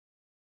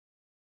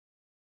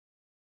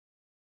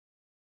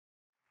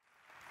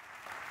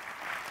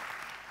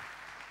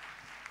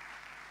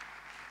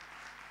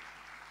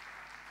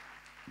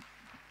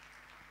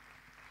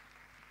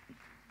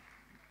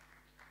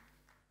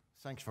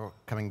Thanks for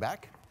coming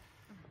back.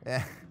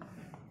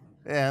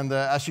 And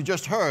as you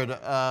just heard,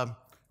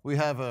 we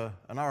have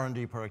an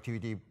R&D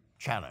productivity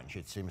challenge,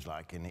 it seems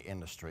like, in the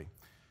industry.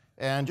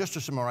 And just to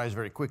summarize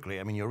very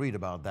quickly, I mean, you read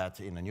about that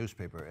in the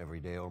newspaper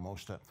every day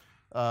almost,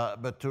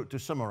 but to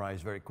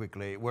summarize very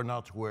quickly, we're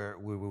not where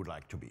we would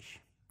like to be.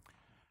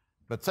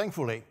 But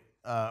thankfully,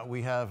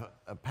 we have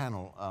a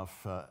panel of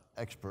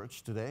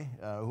experts today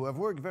who have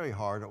worked very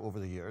hard over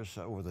the years,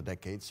 over the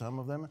decades, some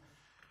of them,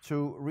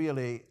 to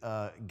really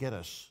get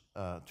us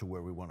to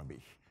where we want to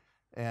be.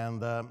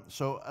 And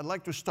so I'd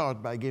like to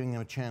start by giving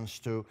them a chance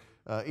to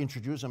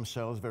introduce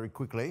themselves very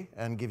quickly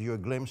and give you a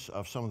glimpse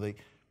of some of the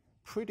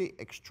pretty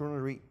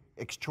extraordinary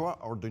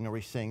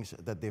things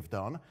that they've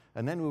done,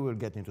 and then we will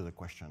get into the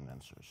question and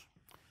answers.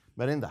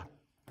 Melinda.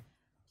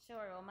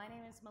 Sure. Well, my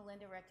name is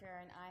Melinda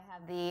Richter, and I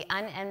have the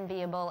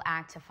unenviable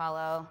act to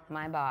follow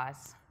my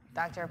boss,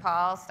 Dr.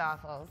 Paul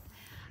Stoffels.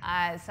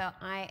 So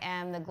I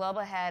am the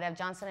global head of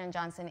Johnson &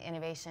 Johnson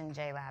Innovation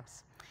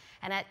JLABS.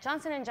 And at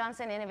Johnson &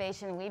 Johnson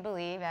Innovation, we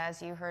believe,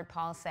 as you heard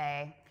Paul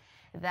say,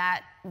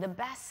 that the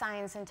best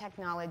science and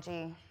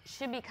technology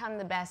should become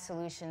the best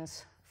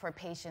solutions for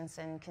patients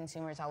and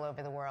consumers all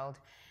over the world.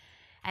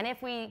 And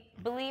if we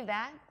believe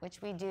that,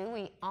 which we do,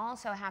 we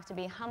also have to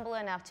be humble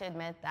enough to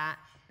admit that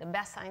the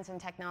best science and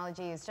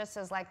technology is just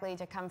as likely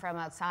to come from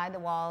outside the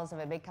walls of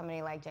a big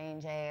company like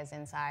J&J as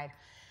inside.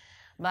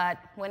 But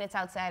when it's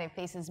outside, it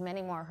faces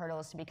many more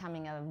hurdles to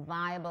becoming a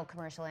viable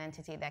commercial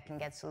entity that can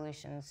get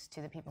solutions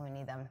to the people who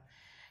need them.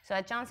 So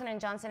at Johnson &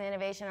 Johnson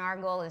Innovation, our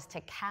goal is to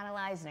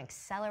catalyze and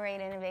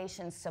accelerate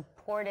innovation,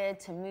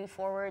 supported to move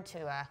forward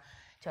to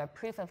a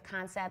proof of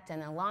concept,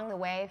 and along the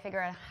way,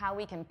 figure out how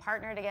we can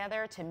partner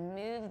together to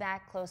move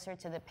that closer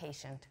to the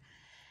patient.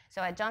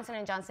 So at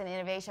Johnson & Johnson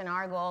Innovation,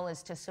 our goal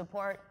is to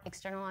support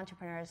external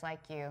entrepreneurs like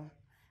you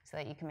so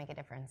that you can make a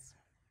difference.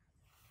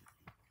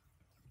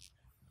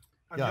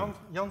 I'm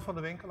Jan van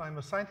der Winkel. I'm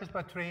a scientist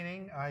by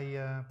training.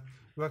 I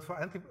worked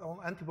on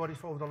antibodies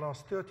for over the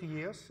last 30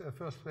 years,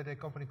 first with a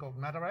company called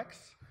Moderator,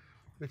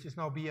 which is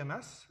now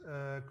BMS,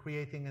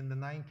 creating in the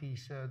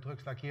 90s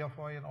drugs like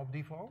Redfern and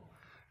Opdivo,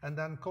 and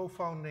then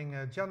co-founding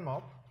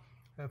Genmab.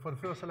 For the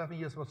first 11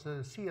 years was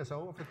the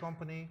CSO of the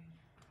company,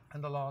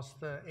 and the last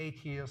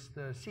 8 years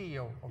the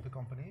CEO of the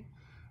company.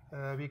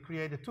 We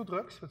created 2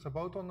 drugs which are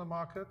both on the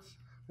market,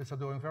 which are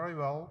doing very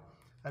well.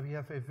 And we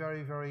have a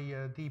very, very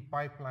deep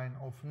pipeline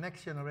of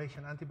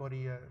next-generation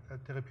antibody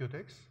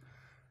therapeutics.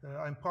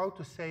 I'm proud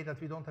to say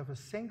that we don't have a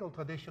single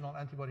traditional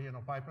antibody in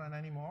our pipeline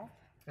anymore.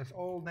 It's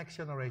all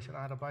next-generation,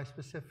 either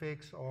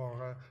bispecifics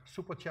or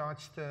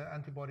supercharged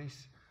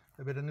antibodies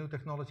with a new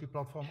technology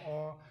platform,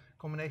 or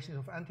combinations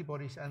of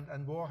antibodies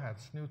and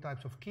warheads, new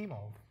types of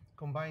chemo,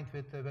 combined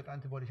with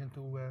antibodies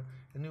into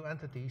new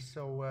entities.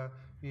 So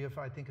we have,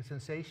 I think, a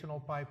sensational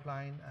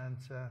pipeline, and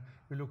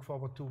we look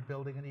forward to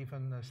building an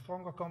even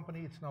stronger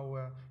company. It's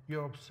now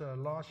Europe's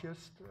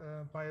largest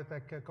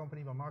biotech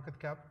company by market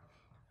cap,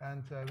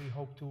 and we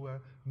hope to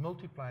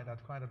multiply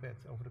that quite a bit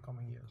over the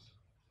coming years.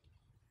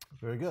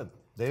 Very good.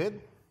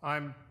 David?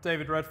 I'm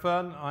David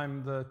Redfern.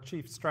 I'm the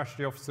Chief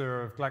Strategy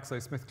Officer of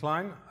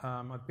GlaxoSmithKline.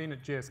 I've been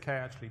at GSK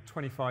actually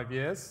 25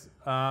 years.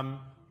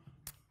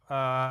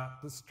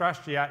 The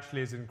strategy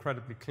actually is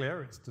incredibly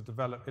clear. It's to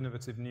develop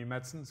innovative new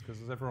medicines,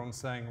 because as everyone's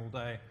saying all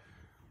day,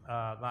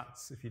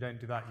 that's, if you don't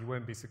do that, you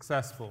won't be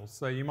successful.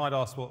 So you might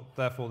ask what,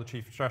 therefore, the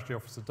Chief Strategy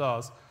Officer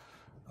does,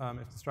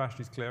 if the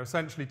strategy is clear.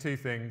 Essentially 2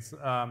 things.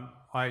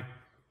 I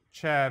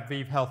chair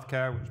ViiV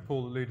Healthcare, which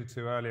Paul alluded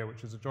to earlier,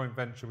 which is a joint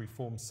venture we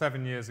formed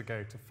 7 years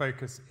ago to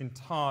focus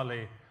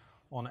entirely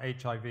on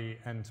HIV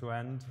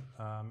end-to-end,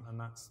 and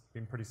that's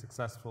been pretty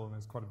successful and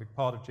is quite a big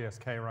part of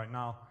GSK right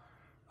now.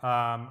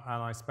 And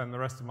I spend the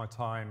rest of my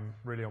time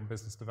really on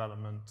business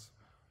development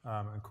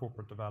and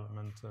corporate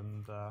development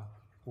and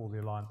all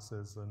the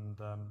alliances and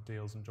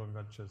deals and joint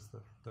ventures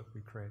that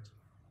we create.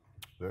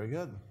 Very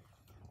good.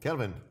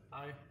 Kelvin.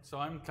 Hi, so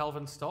I'm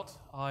Kelvin Stott.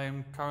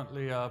 I'm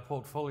currently a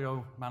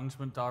portfolio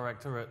management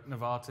director at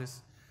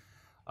Novartis,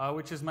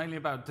 which is mainly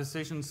about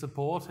decision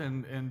support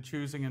in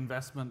choosing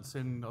investments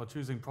in, or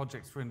choosing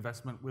projects for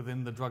investment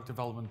within the drug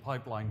development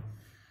pipeline.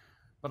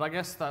 But I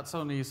guess that's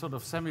only sort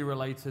of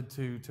semi-related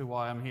to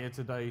why I'm here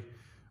today.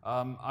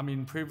 I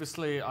mean,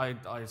 previously I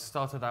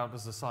started out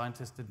as a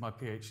scientist, did my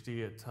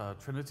PhD at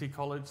Trinity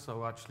College,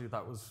 so actually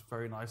that was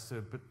very nice,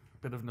 a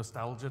bit of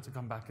nostalgia to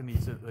come back and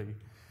eat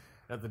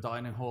at the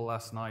dining hall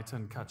last night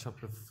and catch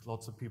up with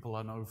lots of people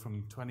I know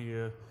from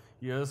 20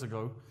 years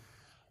ago.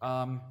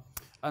 And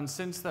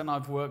since then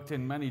I've worked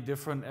in many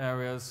different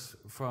areas,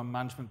 from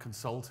management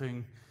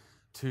consulting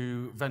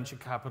to venture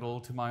capital,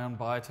 to my own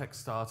biotech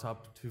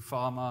startup, to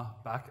pharma,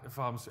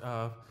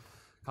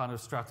 kind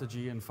of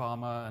strategy in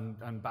pharma,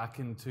 and back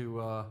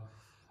into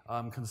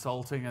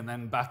consulting, and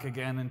then back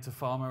again into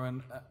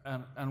pharma.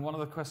 And one of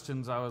the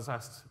questions I was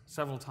asked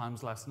several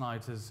times last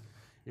night is,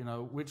 you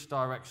know, which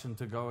direction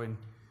to go in.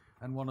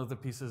 And one of the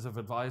pieces of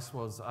advice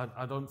was,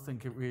 I don't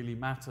think it really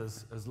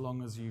matters as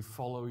long as you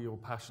follow your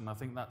passion. I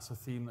think that's a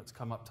theme that's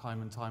come up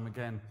time and time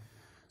again.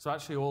 So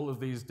actually all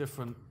of these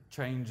different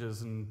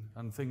changes and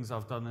things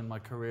I've done in my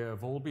career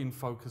have all been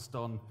focused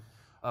on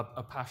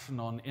a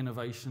passion on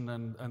innovation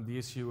and the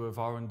issue of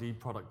R&D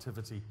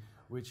productivity,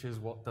 which is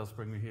what does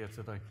bring me here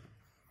today.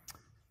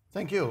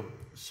 Thank you.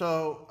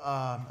 So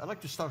I'd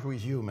like to start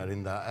with you,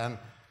 Melinda. And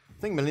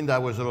I think Melinda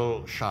was a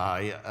little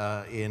shy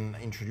in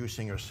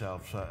introducing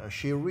herself.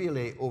 She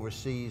really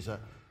oversees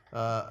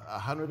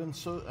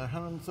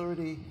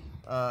 130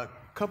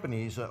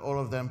 companies, all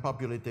of them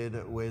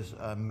populated with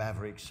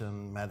mavericks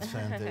and mad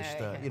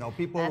scientists.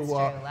 People who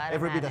are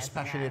every bit as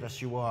passionate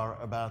as you are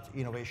about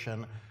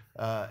innovation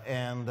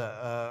and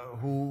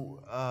who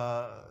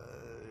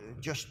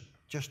just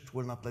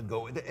will not let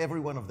go. Every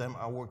one of them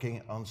are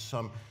working on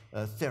some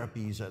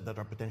therapies that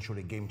are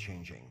potentially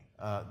game-changing.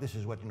 This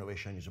is what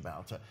innovation is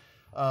about.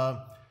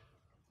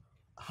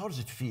 How does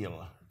it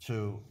feel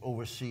to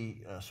oversee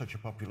such a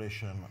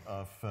population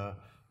of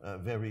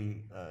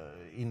very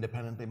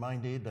independently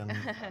minded? And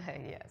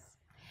yes.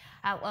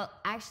 Well,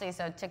 actually,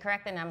 so to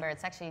correct the number,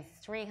 it's actually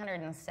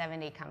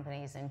 370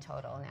 companies in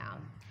total now,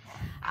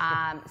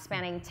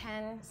 spanning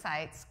 10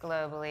 sites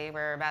globally.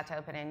 We're about to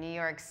open in New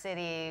York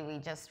City. We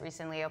just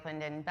recently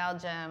opened in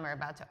Belgium. We're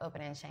about to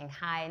open in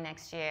Shanghai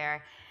next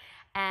year.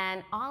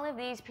 And all of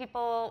these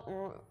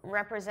people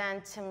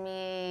represent to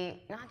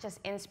me not just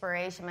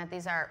inspiration, but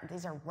these are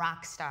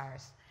rock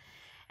stars.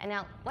 And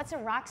now, what's a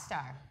rock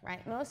star,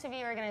 right? Most of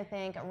you are going to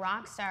think a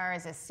rock star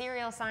is a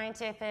serial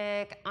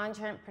scientific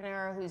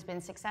entrepreneur who's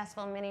been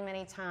successful many,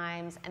 many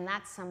times, and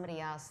that's somebody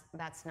else.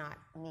 That's not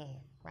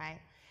me, right?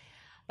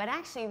 But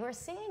actually, we're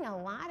seeing a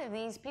lot of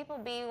these people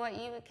be what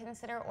you would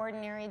consider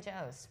ordinary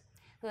Joes,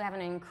 who have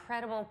an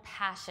incredible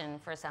passion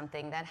for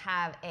something, that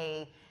have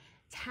a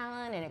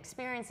talent and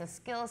experience, a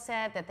skill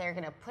set that they're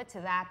going to put to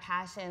that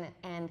passion,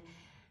 and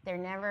they're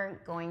never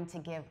going to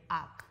give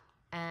up.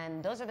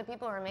 And those are the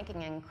people who are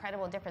making an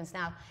incredible difference.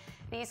 Now,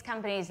 these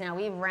companies,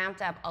 we've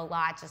ramped up a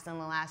lot just in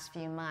the last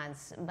few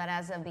months, but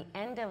as of the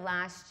end of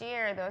last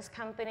year, those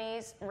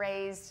companies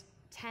raised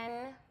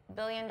 $10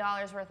 billion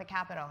worth of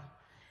capital.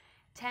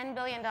 $10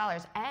 billion,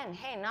 and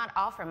hey, not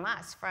all from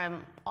us,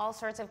 from all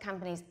sorts of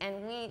companies,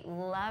 and we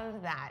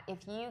love that.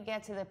 If you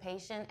get to the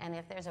patient, and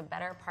if there's a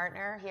better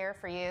partner here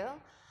for you,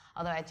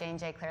 although at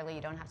J&J, clearly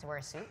you don't have to wear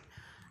a suit.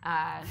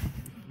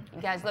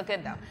 You guys look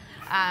good, though.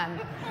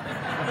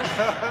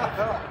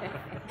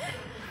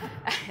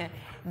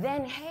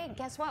 Then, hey,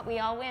 guess what? We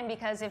all win,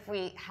 because if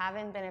we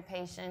haven't been a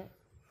patient,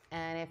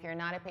 and if you're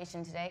not a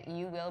patient today,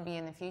 you will be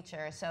in the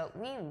future. So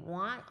we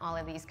want all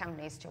of these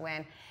companies to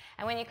win.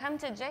 And when you come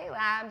to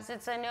JLABS,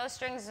 it's a no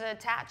strings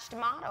attached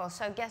model.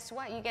 So guess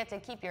what? You get to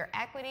keep your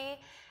equity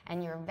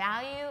and your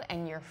value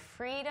and your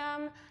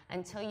freedom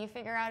until you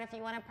figure out if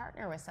you want to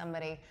partner with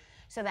somebody,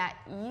 so that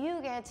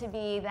you get to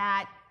be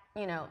that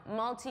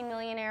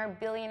multi-millionaire,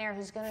 billionaire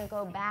who's going to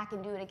go back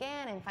and do it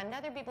again and find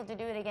other people to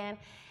do it again.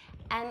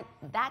 And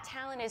that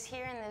talent is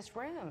here in this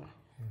room.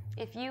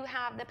 If you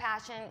have the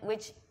passion,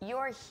 which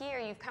you're here,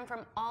 you've come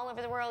from all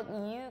over the world,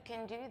 you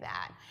can do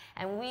that.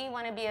 And we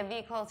want to be a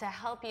vehicle to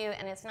help you,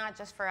 and it's not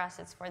just for us,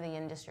 it's for the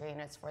industry, and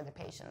it's for the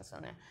patients.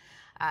 And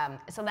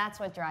so that's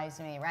what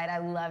drives me, right? I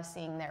love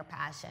seeing their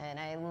passion.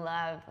 I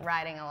love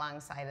riding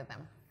alongside of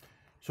them.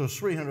 so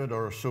 300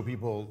 or so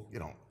people,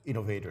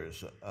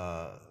 innovators,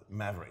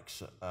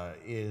 mavericks,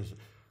 is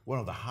one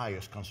of the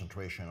highest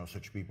concentration of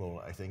such people,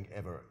 I think,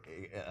 ever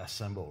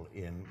assembled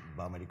in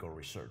biomedical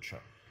research.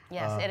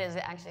 Yes, it is.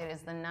 Actually, it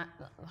is the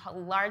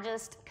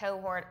largest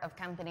cohort of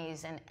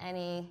companies in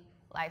any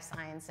life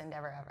science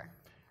endeavor ever.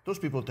 Those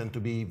people tend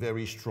to be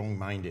very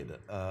strong-minded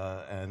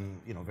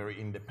and very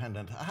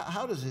independent.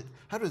 How does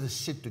it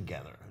sit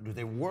together? Do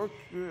they work?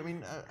 I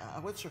mean,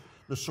 what's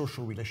the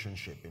social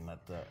relationship in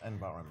that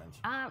environment?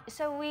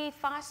 So we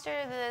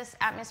foster this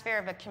atmosphere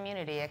of a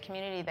community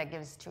that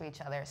gives to each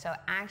other. So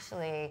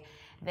actually,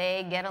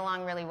 they get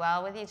along really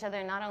well with each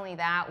other. Not only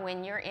that,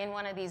 when you're in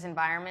one of these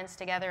environments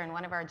together in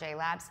one of our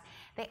JLABS,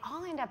 they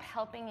all end up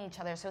helping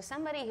each other. So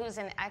somebody who's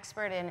an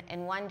expert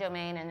in one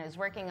domain and is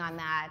working on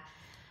that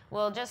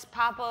will just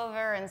pop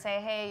over and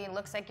say, hey, it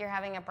looks like you're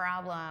having a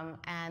problem,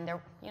 and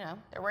they're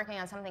working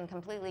on something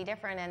completely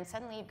different, and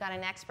suddenly you've got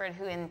an expert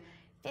who in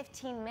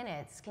 15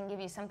 minutes can give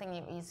you something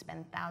you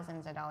spend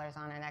thousands of dollars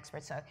on an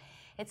expert. So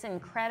it's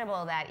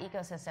incredible, that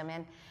ecosystem.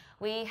 And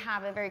we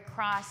have a very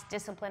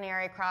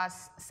cross-disciplinary,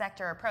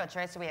 cross-sector approach,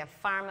 right? So we have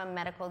pharma,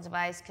 medical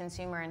device,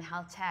 consumer, and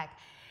health tech.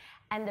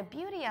 And the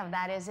beauty of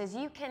that is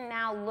you can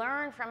now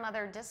learn from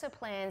other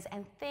disciplines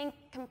and think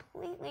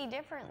completely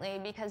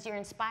differently because you're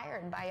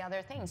inspired by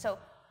other things. So,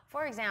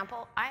 for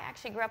example, I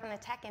actually grew up in the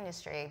tech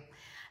industry,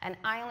 and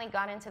I only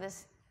got into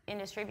this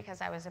industry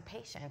because I was a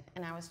patient,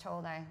 and I was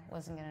told I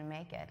wasn't going to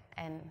make it.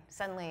 And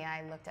suddenly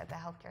I looked at the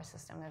healthcare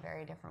system a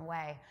very different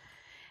way.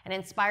 It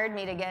inspired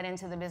me to get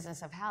into the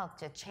business of health,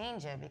 to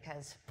change it,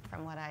 because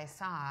from what I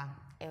saw,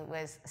 it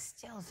was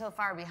still so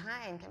far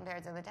behind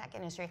compared to the tech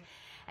industry.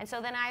 And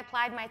so then I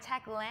applied my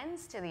tech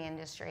lens to the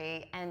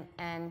industry and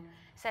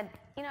said,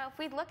 if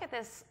we look at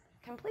this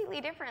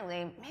completely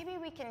differently, maybe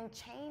we can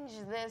change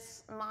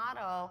this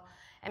model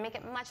and make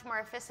it much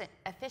more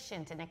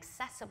efficient and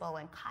accessible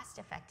and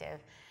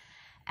cost-effective.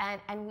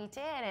 And we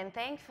did, and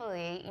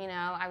thankfully, you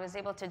know, I was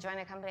able to join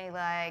a company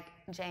like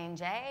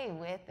J&J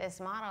with this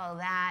model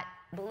that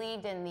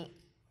believed in the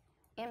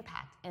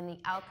impact and the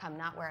outcome,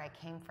 not where I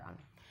came from.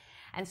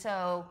 And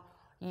so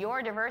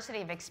your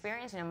diversity of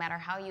experience, no matter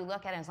how you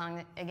look at it,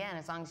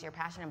 as long as you're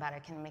passionate about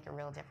it, can make a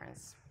real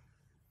difference.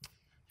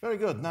 Very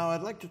good. Now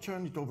I'd like to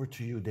turn it over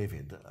to you,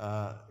 David.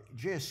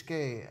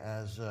 GSK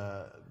has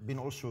been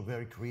also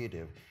very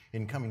creative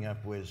in coming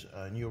up with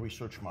new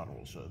research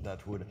models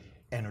that would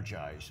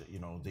energize, you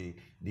know,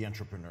 the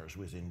entrepreneurs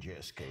within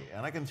GSK.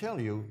 And I can tell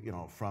you, you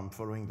know, from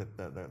following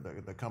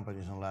the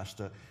companies in the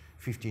last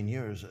 15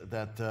 years,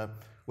 that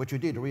what you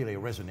did really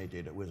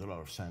resonated with a lot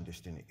of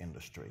scientists in the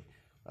industry.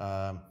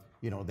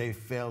 You know, they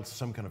felt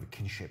some kind of a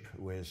kinship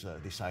with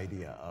this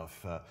idea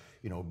of,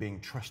 you know, being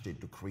trusted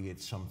to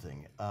create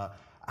something.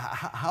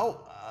 How,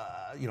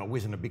 you know,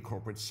 within a big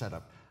corporate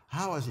setup,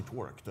 how has it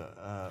worked,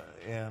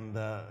 and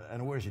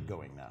where is it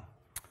going now?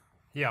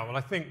 Yeah, well,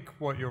 I think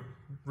what you're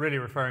really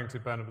referring to,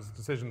 Bernard, was a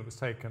decision that was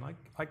taken,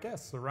 I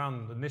guess,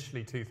 around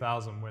initially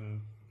 2000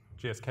 when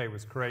GSK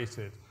was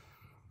created,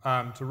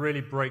 to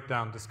really break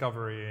down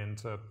discovery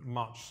into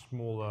much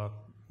smaller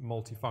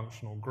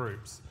multifunctional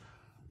groups,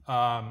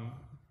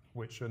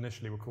 which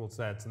initially were called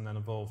ZEDs and then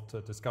evolved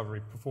to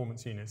discovery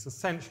performance units,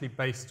 essentially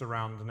based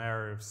around an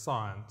area of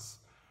science,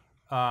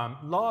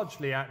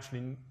 largely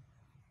actually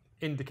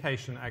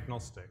indication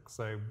agnostic,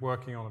 so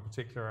working on a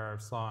particular area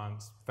of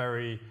science,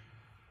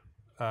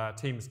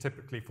 teams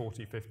typically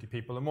 40, 50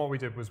 people, and what we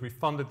did was we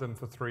funded them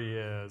for 3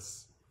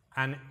 years,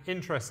 and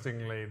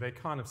interestingly, they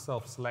kind of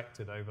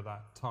self-selected over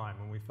that time,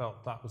 and we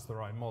felt that was the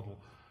right model.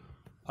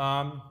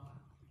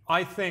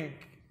 I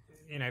think,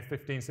 you know,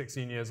 15,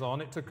 16 years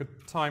on, it took a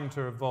time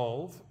to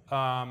evolve,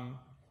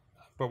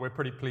 but we're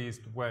pretty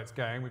pleased with where it's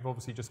going. We've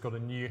obviously just got a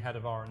new head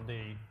of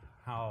R&D,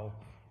 Hal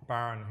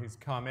Barron, who's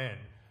come in,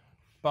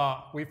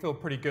 but we feel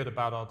pretty good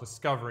about our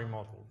discovery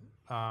model,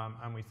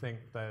 and we think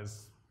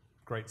there's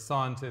great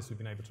scientists, we've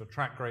been able to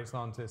attract great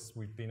scientists,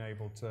 we've been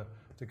able to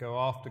go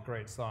after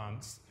great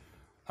science.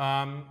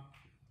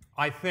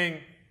 I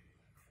think,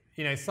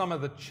 you know, some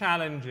of the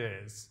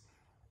challenges,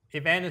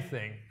 if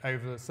anything,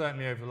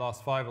 certainly over the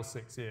last 5 or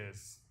 6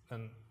 years,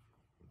 and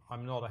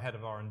I'm not a head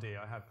of R&D,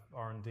 I have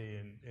R&D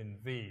in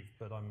ViiV,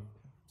 but I'm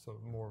sort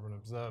of more of an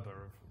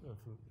observer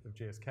of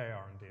GSK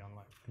R&D,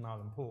 unlike Kamal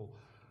and Paul.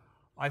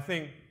 I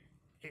think,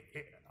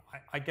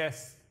 I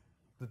guess,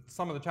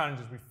 some of the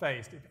challenges we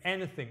faced, if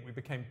anything, we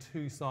became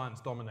too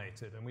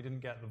science-dominated, and we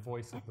didn't get the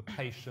voice of the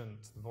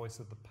patient, the voice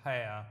of the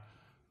payer,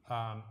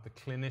 the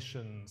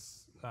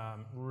clinicians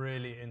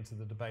really into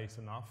the debate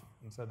enough.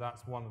 And so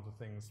that's one of the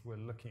things we're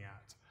looking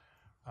at,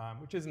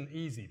 which isn't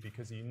easy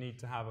because you need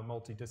to have a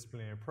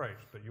multidisciplinary approach,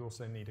 but you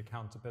also need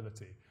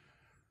accountability.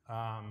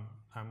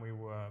 And we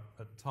were,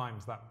 at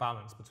times, that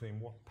balance between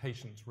what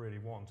patients really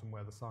want and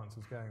where the science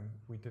was going,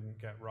 we didn't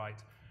get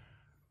right.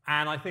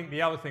 And I think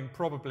the other thing,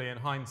 probably in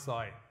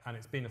hindsight, and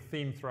it's been a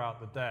theme throughout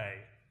the day,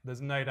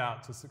 there's no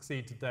doubt to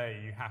succeed today,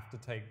 you have to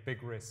take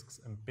big risks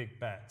and big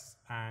bets.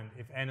 And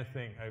if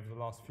anything, over the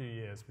last few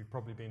years, we've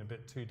probably been a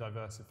bit too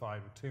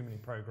diversified with too many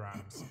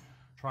programs,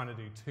 trying to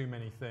do too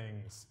many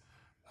things,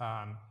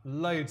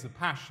 loads of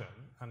passion,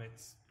 and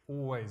it's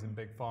always in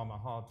big pharma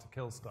hard to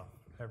kill stuff.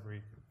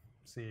 Every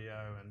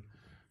CEO and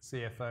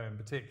CFO in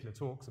particular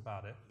talks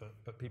about it,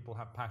 but people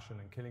have passion,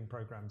 and killing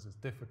programs is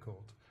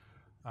difficult.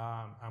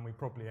 And we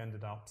probably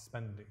ended up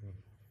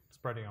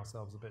spreading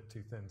ourselves a bit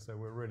too thin. So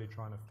we're really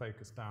trying to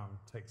focus down,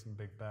 take some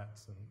big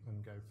bets,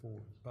 and go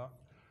forward. But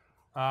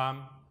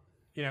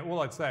you know,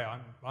 all I'd say,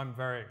 I'm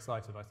very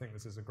excited. I think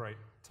this is a great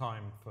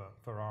time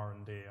for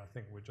R&D. I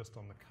think we're just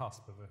on the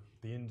cusp of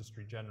the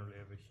industry generally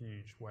of a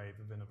huge wave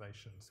of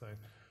innovation. So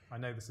I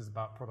know this is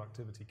about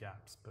productivity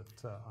gaps, but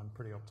I'm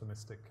pretty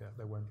optimistic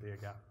there won't be a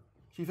gap.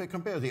 So if I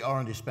compare the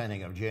R&D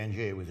spending of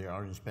J&J with the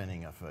R&D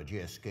spending of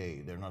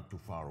GSK, they're not too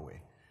far away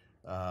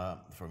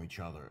from each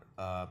other.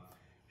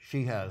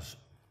 She has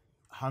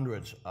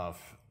hundreds of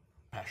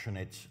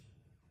passionate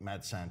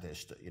mad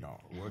scientists, you know,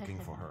 working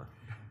for her,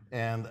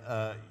 and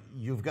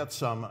you've got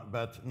some,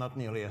 but not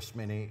nearly as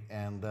many.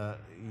 And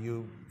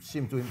you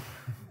seem to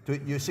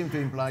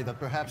imply that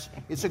perhaps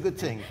it's a good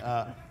thing.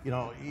 You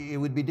know, it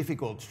would be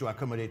difficult to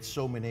accommodate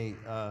so many,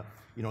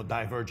 you know,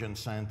 divergent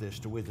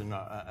scientists within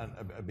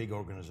a big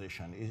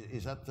organization.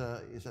 Is that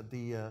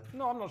the?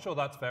 No, I'm not sure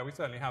that's fair. We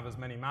certainly have as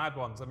many mad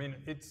ones. I mean,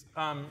 it's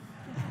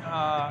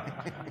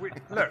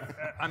look.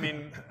 I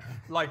mean,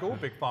 like all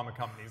big pharma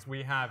companies,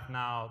 we have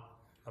now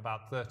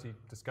about 30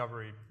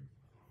 discovery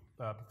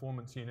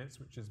performance units,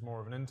 which is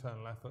more of an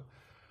internal effort.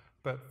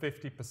 But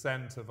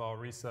 50% of our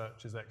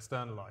research is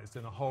externalized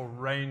in a whole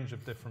range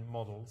of different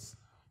models.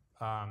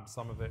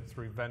 Some of it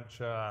through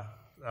venture,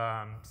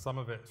 some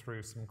of it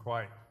through some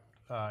quite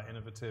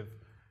innovative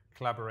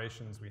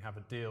collaborations. We have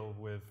a deal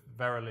with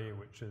Verily,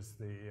 which is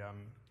the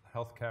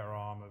healthcare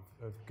arm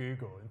of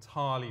Google,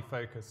 entirely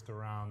focused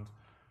around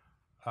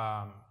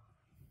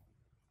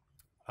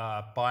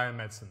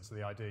biomedicine. So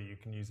the idea you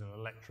can use an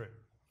electric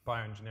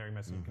bioengineering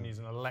medicine. You can use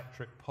an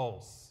electric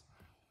pulse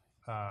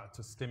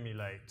to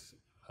stimulate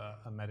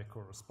a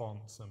medical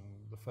response, and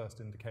the first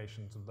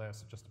indications of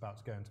this are just about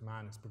to go into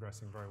man. It's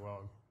progressing very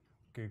well.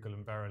 Google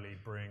and Verily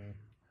bring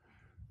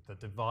the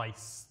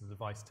device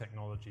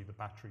technology, the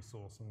battery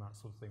source, and that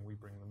sort of thing. We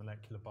bring the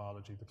molecular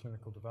biology, the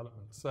clinical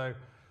development. So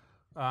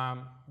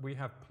we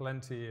have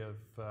plenty of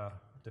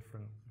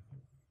different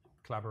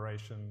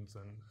collaborations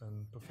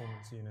and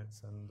performance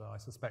units, and I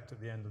suspect at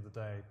the end of the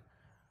day,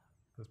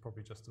 there's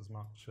probably just as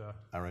much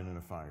iron in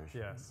the fires.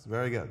 Yes.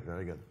 Very good,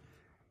 very good.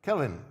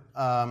 Kelvin,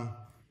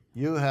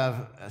 you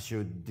have, as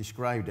you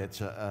described it,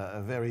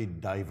 a very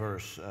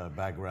diverse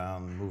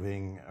background,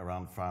 moving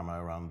around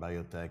pharma, around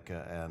biotech,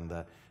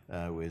 and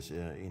with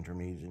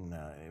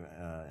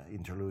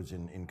interludes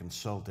in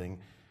consulting.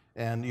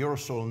 And you're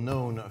also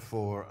known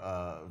for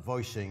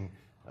voicing,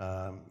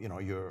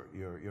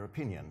 your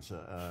opinions.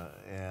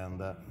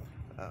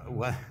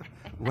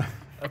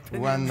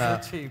 Opinions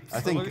are cheap. I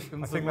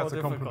think that's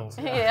a compliment.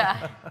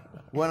 Yeah.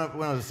 One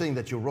of the things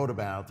that you wrote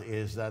about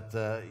is that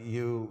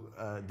you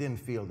didn't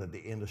feel that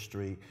the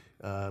industry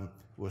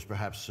was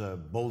perhaps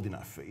bold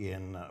enough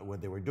in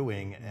what they were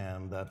doing,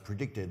 and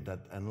predicted that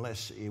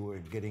unless you were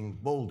getting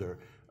bolder,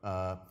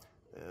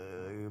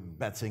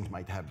 bad things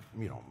might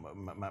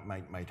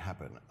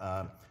happen.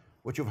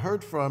 What you've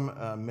heard from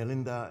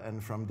Melinda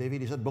and from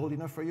David, is that bold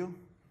enough for you?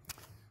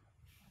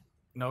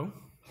 No.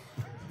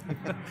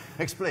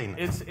 Explain.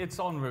 It's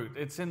en route.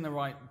 It's in the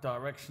right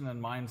direction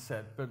and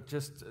mindset, but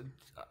just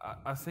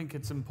I think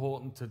it's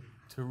important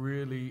to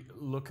really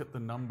look at the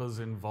numbers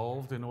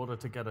involved in order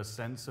to get a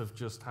sense of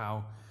just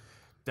how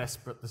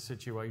desperate the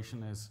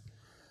situation is.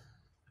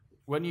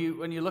 When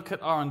you look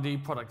at R&D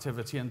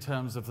productivity in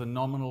terms of the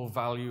nominal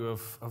value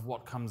of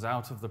what comes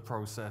out of the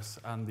process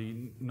and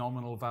the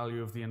nominal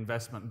value of the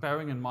investment,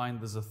 bearing in mind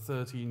there's a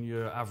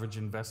 13-year average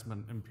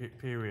investment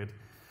period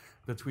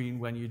between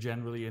when you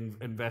generally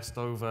invest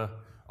over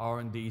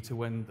R&D to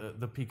when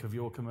the peak of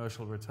your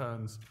commercial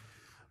returns.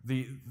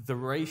 The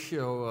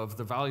ratio of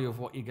the value of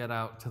what you get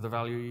out to the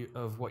value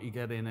of what you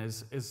get in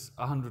is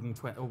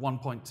 120 or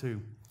 1.2,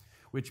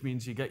 which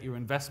means you get your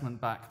investment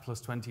back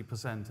plus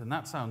 20%, and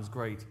that sounds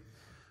great.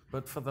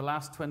 But for the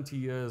last 20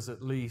 years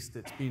at least,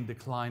 it's been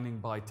declining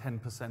by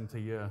 10% a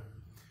year.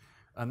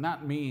 And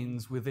that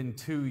means within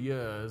 2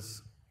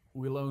 years,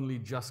 we'll only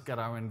just get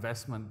our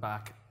investment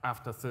back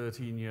after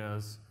 13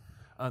 years.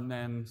 And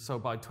then, so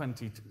by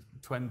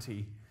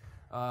 2020,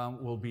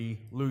 we'll be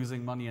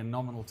losing money in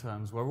nominal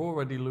terms. We're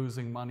already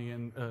losing money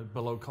in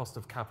below cost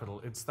of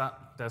capital. It's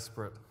that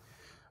desperate.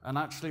 And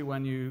actually,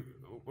 when you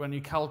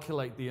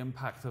calculate the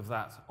impact of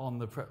that on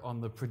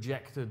the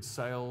projected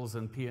sales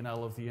and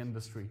P&L of the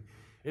industry,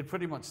 it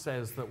pretty much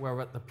says that we're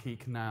at the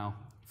peak now.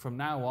 From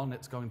now on,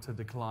 it's going to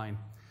decline,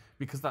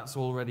 because that's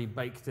already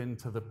baked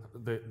into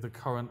the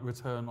current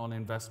return on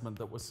investment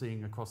that we're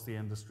seeing across the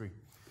industry.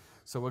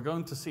 So we're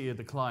going to see a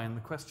decline.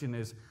 The question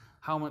is,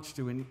 how much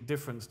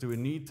difference do we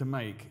need to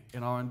make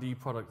in R&D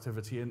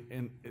productivity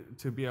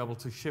to be able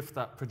to shift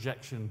that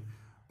projection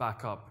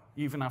back up,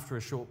 even after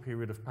a short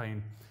period of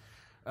pain?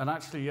 And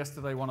actually,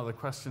 yesterday, one of the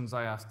questions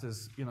I asked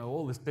is,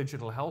 all this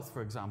digital health,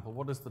 for example,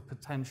 what is the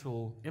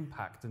potential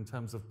impact in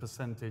terms of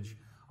percentage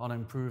on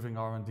improving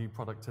R&D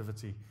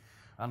productivity?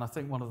 And I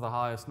think one of the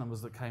highest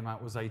numbers that came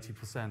out was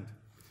 80%.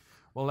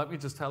 Well, let me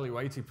just tell you,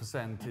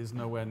 80% is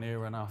nowhere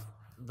near enough.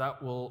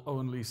 That will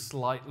only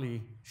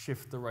slightly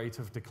shift the rate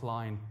of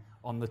decline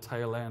on the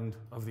tail end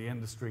of the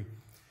industry.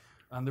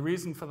 And the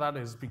reason for that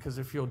is because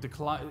if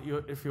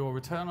your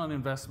return on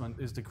investment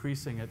is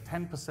decreasing at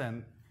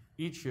 10%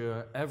 each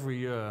year, every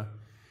year,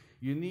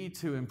 you need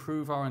to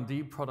improve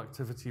R&D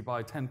productivity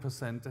by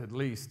 10% at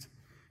least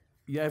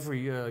every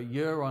year,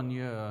 year on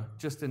year,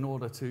 just in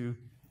order to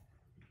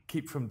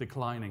keep from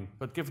declining.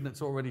 But given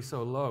it's already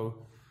so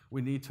low,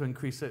 we need to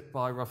increase it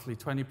by roughly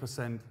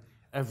 20%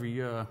 every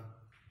year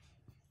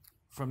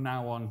from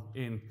now on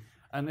in.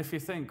 And if you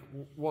think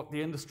what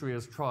the industry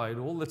has tried,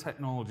 all the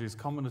technologies,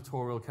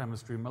 combinatorial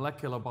chemistry,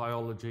 molecular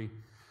biology,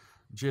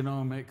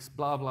 genomics,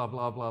 blah, blah,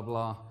 blah, blah,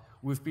 blah,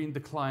 we've been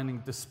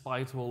declining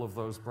despite all of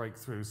those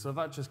breakthroughs. So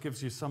that just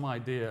gives you some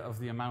idea of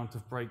the amount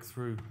of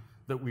breakthrough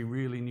that we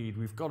really need.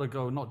 We've got to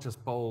go not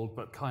just bold,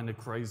 but kind of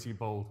crazy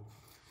bold.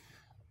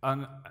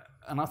 And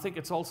I think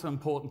it's also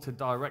important to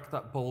direct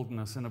that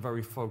boldness in a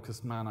very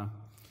focused manner.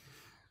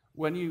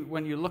 When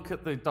you look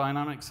at the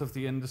dynamics of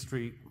the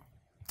industry,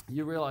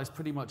 you realize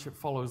pretty much it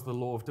follows the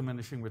law of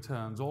diminishing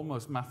returns,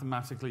 almost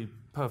mathematically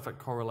perfect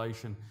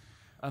correlation.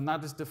 And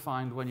that is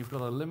defined when you've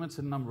got a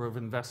limited number of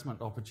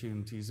investment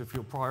opportunities. If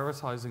you're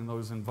prioritizing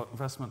those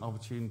investment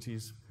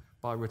opportunities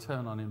by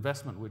return on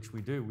investment, which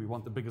we do, we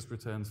want the biggest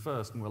returns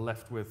first, and we're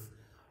left with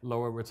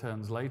lower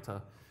returns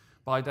later.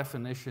 By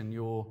definition,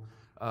 your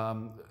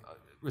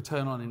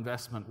return on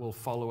investment will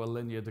follow a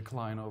linear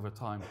decline over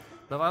time.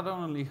 But that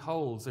only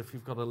holds if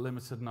you've got a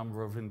limited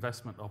number of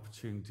investment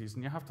opportunities.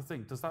 And you have to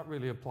think, does that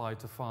really apply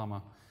to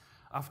pharma?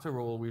 After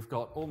all, we've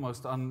got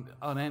almost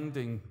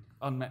unending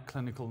unmet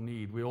clinical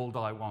need. We all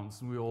die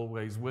once, and we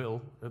always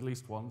will, at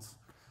least once.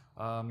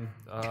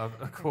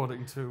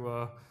 according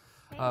to,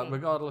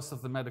 regardless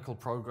of the medical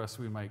progress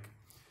we make.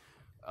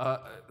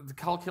 The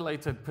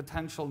calculated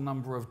potential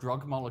number of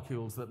drug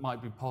molecules that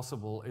might be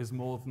possible is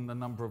more than the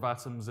number of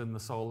atoms in the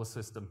solar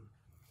system.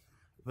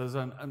 There's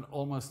an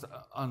almost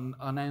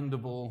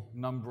unendable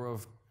number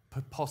of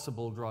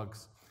possible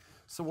drugs.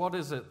 So what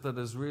is it that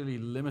is really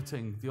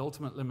limiting, the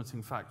ultimate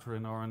limiting factor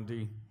in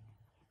R&D,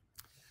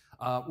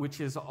 which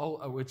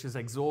is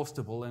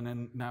exhaustible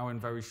and now in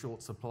very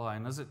short supply?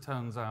 And as it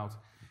turns out,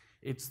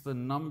 it's the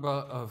number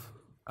of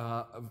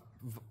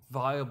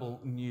viable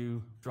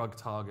new drug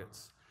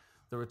targets.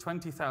 There are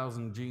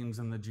 20,000 genes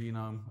in the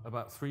genome.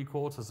 About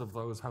 3/4 of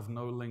those have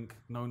no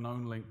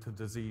known link to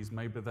disease.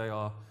 Maybe they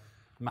are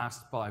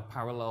masked by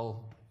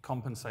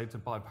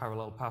compensated by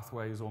parallel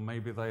pathways, or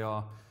maybe they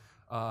are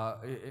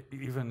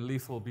even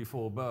lethal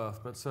before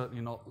birth, but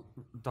certainly not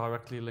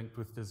directly linked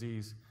with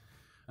disease.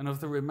 And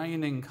of the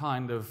remaining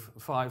kind of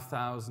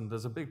 5,000,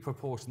 there's a big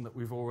proportion that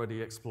we've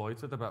already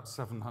exploited, about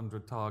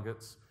 700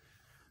 targets.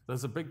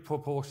 There's a big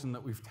proportion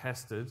that we've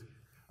tested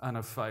and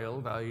have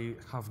failed, i.e.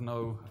 have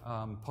no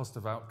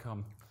positive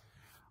outcome.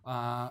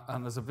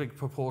 And there's a big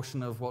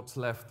proportion of what's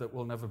left that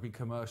will never be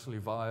commercially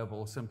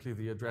viable. Simply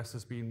the address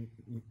has been,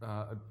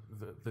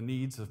 the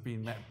needs have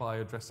been met by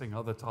addressing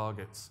other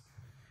targets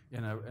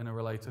in a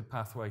related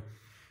pathway.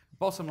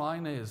 Bottom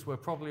line is we're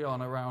probably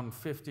on around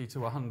 50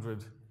 to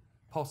 100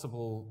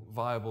 possible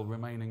viable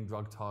remaining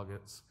drug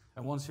targets.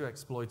 And once you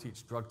exploit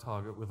each drug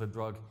target with a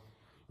drug,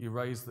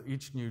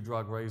 each new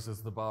drug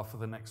raises the bar for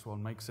the next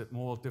one, makes it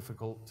more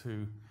difficult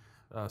to,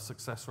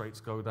 success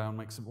rates go down,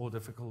 makes it more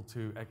difficult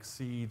to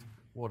exceed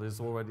what is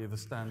already the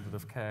standard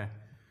of care,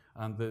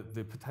 and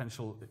the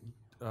potential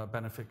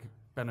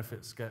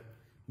benefits get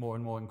more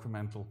and more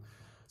incremental.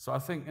 So I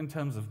think in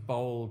terms of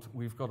bold,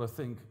 we've got to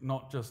think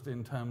not just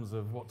in terms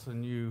of what's a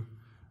new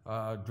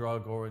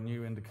drug or a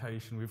new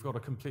indication. We've got to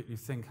completely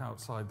think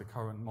outside the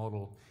current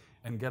model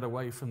and get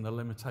away from the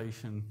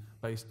limitation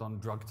based on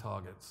drug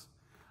targets.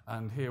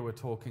 And here we're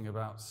talking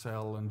about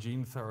cell and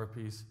gene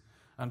therapies,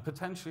 and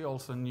potentially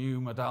also new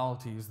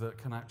modalities that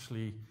can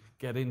actually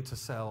get into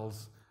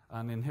cells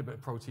and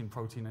inhibit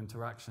protein-protein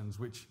interactions,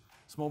 which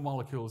small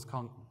molecules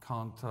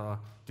can't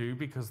do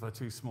because they're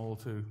too small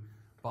to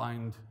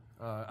bind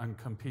and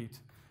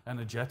compete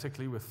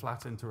energetically with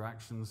flat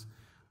interactions.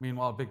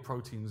 Meanwhile, big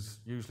proteins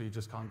usually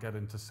just can't get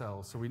into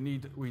cells. So we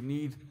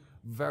need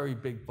very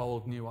big,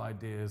 bold new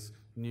ideas,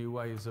 new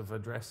ways of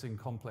addressing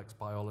complex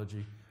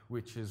biology,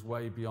 which is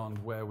way beyond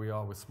where we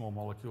are with small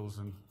molecules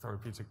and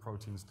therapeutic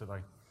proteins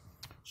today.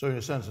 So in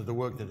a sense that the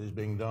work that is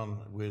being done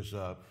with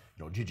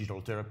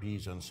digital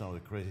therapies and some of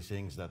the crazy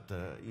things that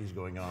is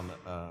going on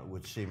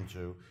would seem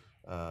to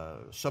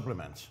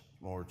supplement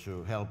or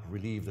to help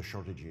relieve the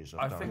shortages of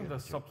I think they're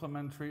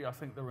supplementary. I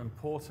think they're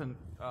important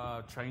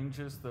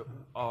changes that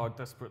are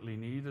desperately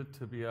needed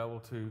to be able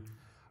to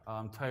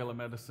tailor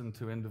medicine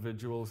to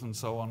individuals and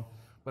so on.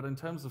 But in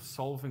terms of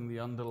solving the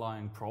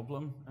underlying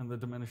problem and the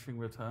diminishing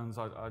returns,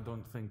 I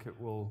don't think it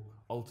will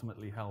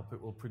ultimately help.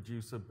 It will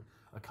produce a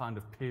kind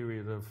of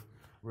period of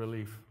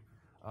relief,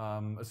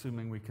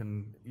 assuming we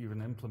can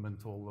even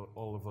implement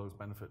all of those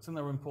benefits. And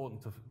they're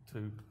important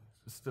to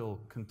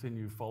still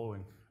continue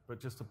following. But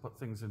just to put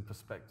things in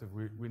perspective,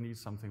 we need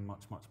something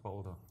much, much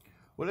bolder.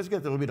 Well, let's get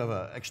a little bit of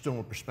an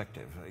external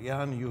perspective.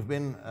 Jan, you've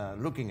been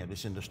looking at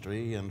this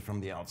industry and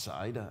from the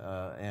outside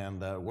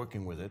and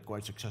working with it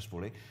quite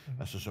successfully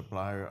as a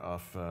supplier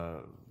of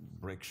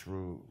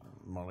breakthrough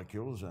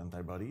molecules,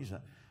 antibodies.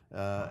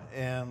 As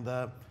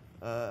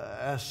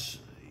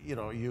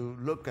you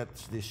look at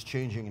this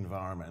changing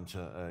environment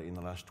in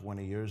the last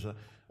 20 years,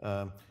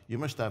 you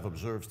must have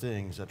observed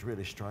things that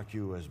really struck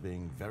you as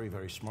being very,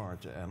 very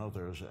smart, and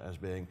others as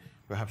being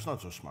perhaps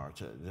not so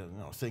smart,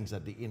 things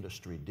that the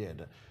industry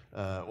did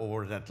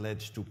or that led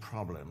to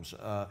problems.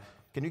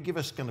 Can you give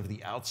us kind of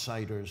the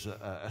outsider's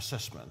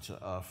assessment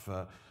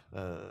of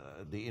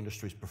the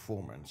industry's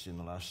performance in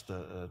the last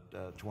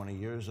 20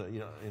 years,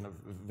 in a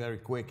very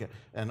quick,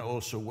 and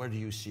also where do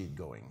you see it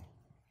going?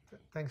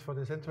 Thanks for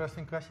this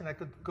interesting question. I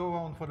could go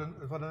on for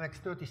the next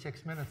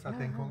 36 minutes, I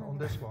think, on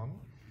this one.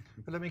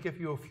 But let me give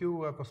you a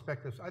few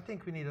perspectives. I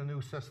think we need a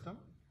new system.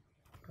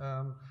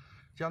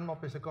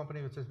 Genmab is a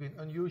company which has been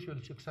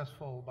unusually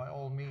successful by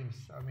all means.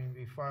 I mean,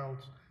 we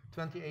filed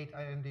 28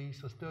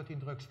 INDs, there's 13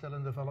 drugs still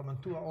in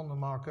development, 2 are on the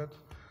market.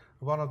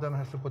 One of them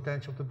has the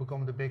potential to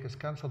become the biggest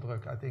cancer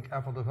drug, I think,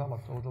 ever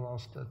developed over the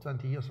last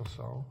 20 years or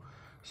so.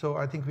 So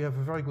I think we have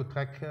a very good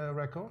track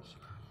record.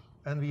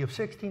 And we have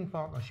 16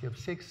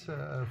 partnerships, 6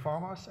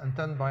 pharmas and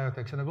 10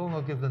 biotechs. And I will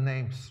not give the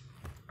names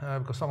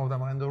because some of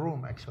them are in the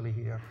room actually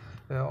here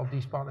of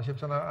these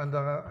partnerships. And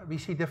we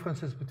see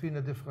differences between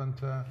the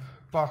different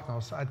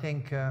partners. I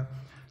think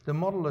the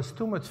model is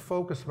too much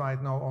focused right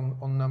now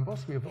on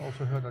numbers. We have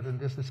also heard that in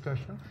this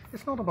discussion.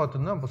 It's not about the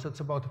numbers,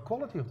 it's about the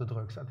quality of the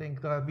drugs. I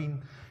think there have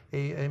been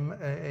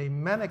a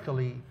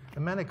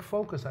manic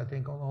focus, I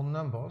think, on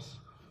numbers.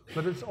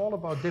 But it's all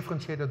about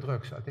differentiated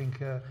drugs. I think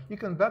you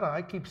can better,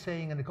 I keep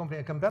saying in the company,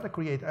 I can better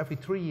create every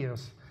 3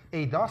 years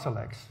a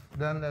DARZALEX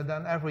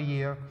than every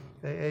year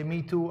a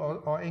Me Too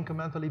or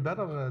incrementally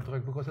better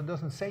drug, because it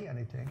doesn't say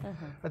anything.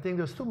 I think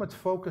there's too much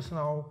focus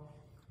now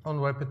on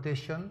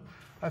repetition.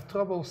 I have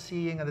trouble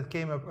seeing, and it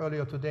came up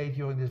earlier today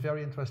during this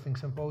very interesting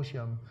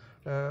symposium,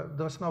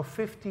 there's now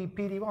 50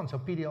 PD-1s or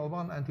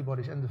PD-L1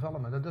 antibodies in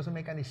development. That doesn't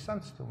make any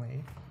sense to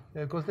me,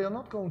 because they are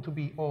not going to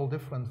be all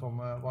different from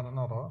one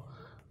another.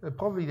 There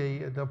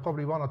are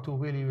probably 1 or 2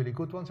 really, really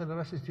good ones, and the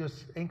rest is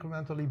just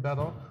incrementally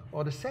better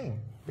or the same,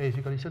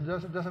 basically. So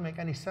it doesn't make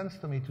any sense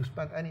to me to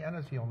spend any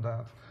energy on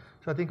that.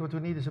 So I think what we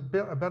need is a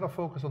better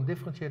focus on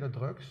differentiated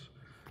drugs.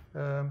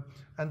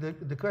 And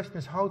the question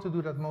is how to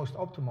do that most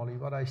optimally.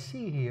 What I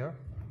see here,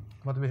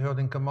 what we heard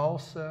in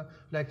Kamal's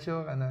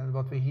lecture, and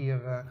what we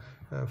hear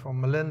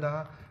from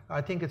Melinda,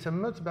 I think it's a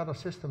much better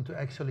system to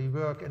actually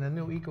work in a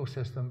new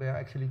ecosystem where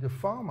actually the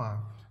pharma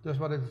does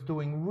what it's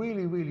doing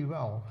really, really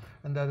well.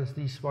 And that is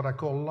these, what I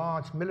call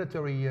large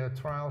military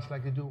trials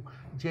like they do,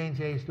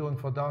 J&J is doing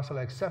for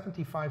DARZALEX,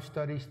 75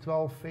 studies,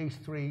 12 phase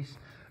 3s,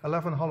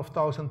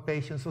 11,500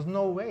 patients. There's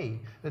no way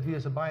that we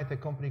as a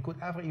biotech company could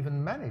ever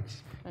even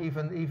manage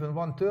even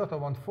 1/3 or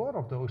 1/4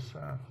 of those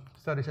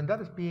studies. And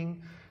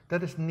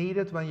that is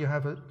needed when you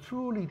have a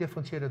truly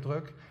differentiated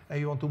drug and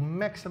you want to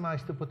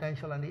maximize the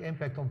potential and the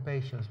impact on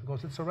patients,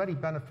 because it's already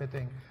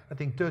benefiting, I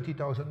think,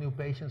 30,000 new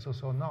patients or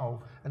so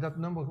now, and that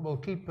number will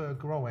keep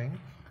growing.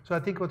 So I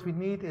think what we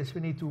need is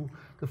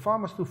the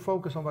farmers to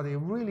focus on what they're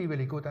really,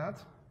 really good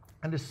at,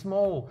 and the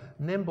small,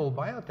 nimble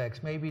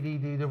biotechs, maybe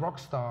the rock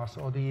stars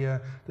or the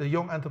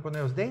young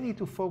entrepreneurs, they need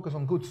to focus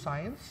on good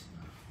science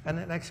and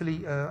then actually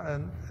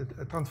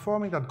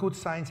transforming that good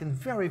science in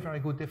very, very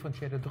good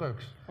differentiated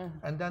drugs,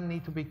 and then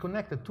need to be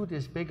connected to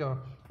this bigger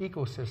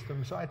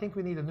ecosystem. So I think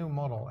we need a new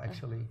model,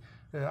 actually.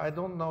 I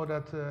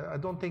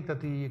don't think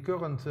that the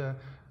current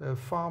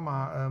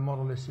pharma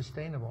model is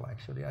sustainable,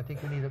 actually. I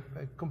think we need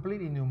a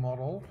completely new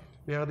model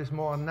where it is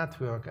more a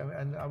network.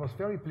 And I was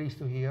very pleased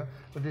to hear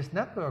that this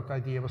network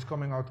idea was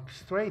coming out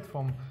straight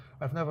from,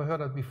 I've never heard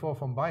it before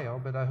from Bayer,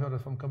 but I heard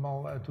it from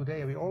Kamal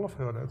today, we all have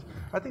heard it.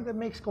 I think that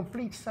makes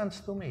complete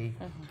sense to me.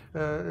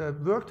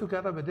 Work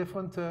together with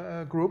different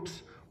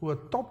groups who are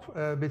top,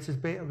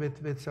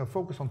 which are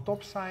focused on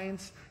top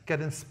science,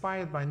 get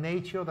inspired by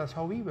nature. That's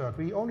how we work.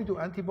 We only do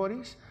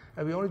antibodies,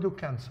 and we only do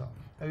cancer.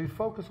 And we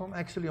focus on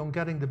actually on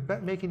getting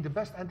making the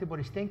best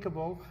antibodies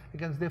thinkable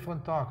against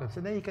different targets.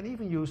 And then you can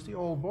even use the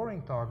old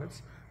boring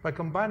targets by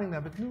combining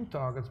them with new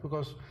targets,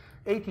 because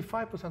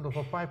 85% of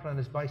our pipeline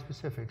is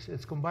bispecifics.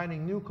 It's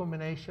combining new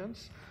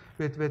combinations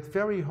with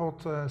very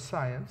hot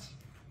science,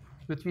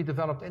 which we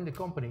developed in the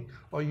company,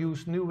 or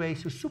use new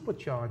ways to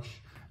supercharge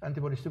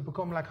antibodies to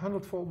become like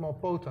 100-fold more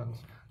potent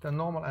than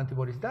normal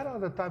antibodies. That are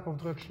the type of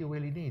drugs you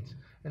really need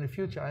in the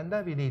future. And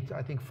then we need,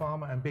 I think,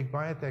 pharma and big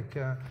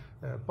biotech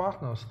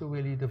partners to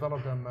really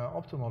develop them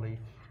optimally.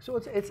 So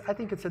I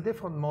think it's a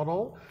different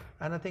model,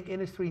 and I think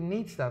industry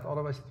needs that,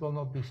 otherwise it will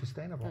not be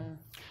sustainable.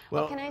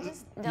 Well, can I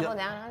just double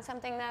down on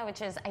something though,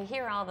 which is I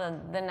hear all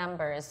the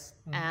numbers,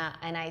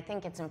 and I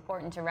think it's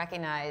important to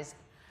recognize,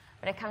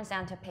 but it comes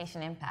down to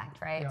patient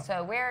impact, right? Yeah.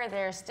 So where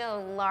there's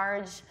still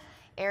large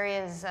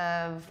areas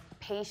of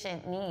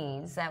patient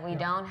needs that we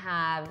don't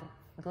have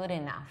good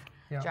enough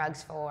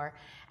drugs for,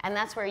 and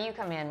that's where you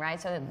come in, right?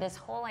 So this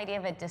whole idea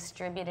of a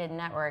distributed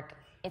network,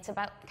 it's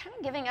about kind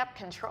of giving up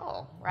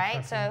control, right?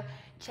 Exactly. So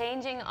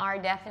changing our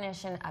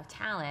definition of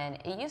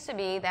talent. It used to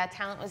be that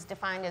talent was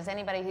defined as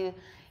anybody who,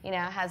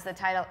 has the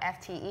title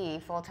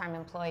FTE, full-time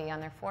employee, on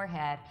their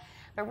forehead.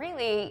 But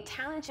really,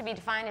 talent should be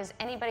defined as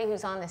anybody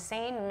who's on the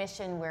same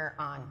mission we're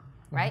on,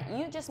 right?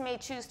 You just may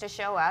choose to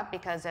show up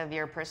because of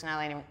your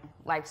personality and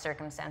life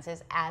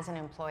circumstances as an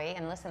employee.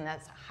 And listen,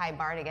 that's a high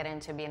bar to get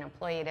into, be an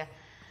employee to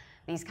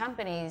these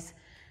companies.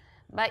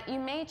 But you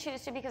may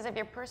choose to, because of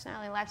your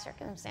personality and life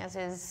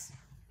circumstances,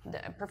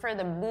 prefer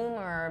the boom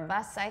or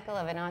bust cycle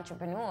of an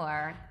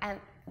entrepreneur, and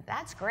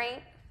that's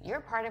great. You're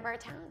part of our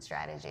talent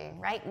strategy,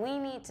 right? We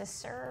need to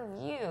serve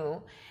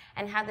you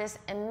and have this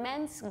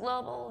immense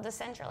global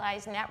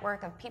decentralized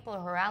network of people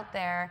who are out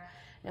there,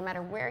 no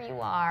matter where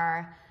you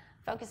are,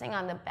 focusing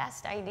on the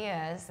best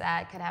ideas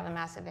that could have a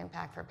massive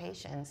impact for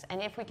patients.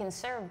 And if we can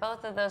serve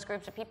both of those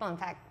groups of people, in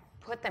fact,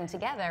 put them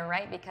together,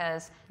 right,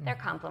 because they're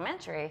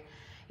complementary.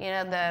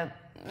 The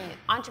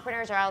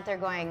entrepreneurs are out there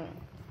going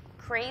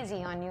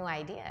crazy on new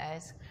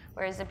ideas,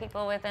 whereas the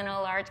people within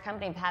a large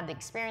company have had the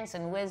experience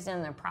and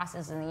wisdom, the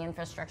process, and the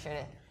infrastructure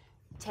to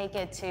take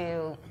it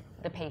to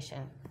the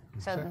patient.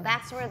 So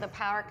that's where the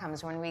power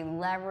comes, when we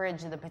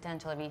leverage the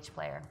potential of each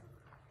player.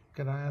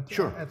 Can I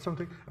add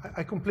something?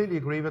 I completely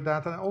agree with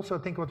that, and I also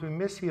think what we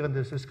miss here in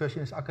this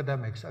discussion is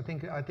academics. I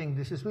think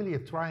this is really a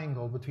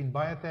triangle between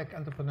biotech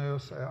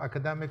entrepreneurs,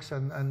 academics,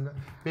 and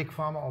big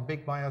pharma or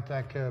big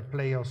biotech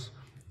players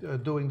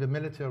doing the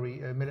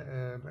military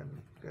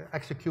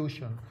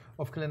execution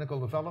of clinical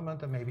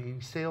development and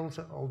maybe sales,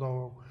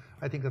 although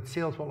I think that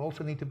sales will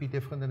also need to be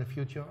different in the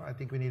future. I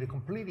think we need a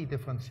completely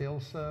different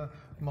sales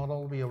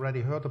model. We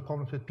already heard the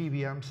problems with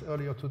PBMs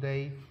earlier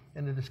today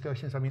in the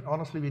discussions. I mean,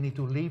 honestly, we need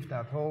to leave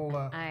that whole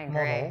model.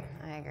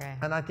 I agree.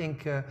 And I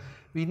think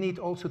we need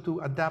also to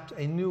adapt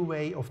a new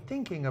way of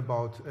thinking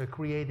about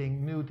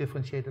creating new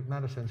differentiated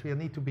medicines. We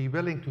need to be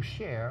willing to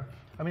share.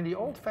 I mean, the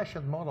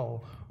old-fashioned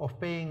model of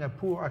paying a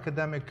poor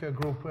academic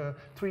group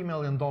 $3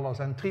 million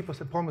and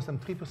 3%, promise them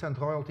 3%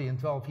 royalty in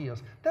 12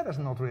 years, that is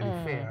not really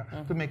fair.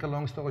 To make a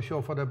long story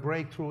short, for the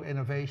breakthrough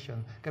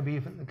innovation,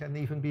 can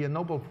even be a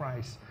Nobel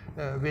Prize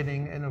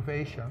winning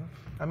innovation.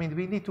 I mean,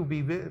 we need to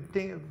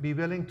be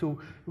willing to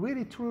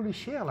really truly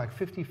share like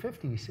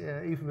 50-50s,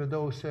 even with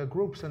those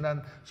groups, and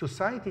then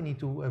society need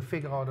to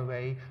figure out a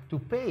way to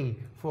pay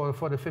for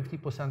the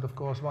 50%, of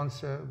course,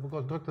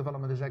 because drug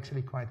development is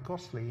actually quite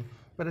costly.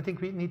 But I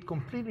think we need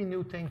completely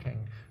new thinking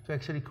to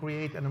actually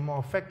create in a more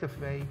effective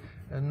way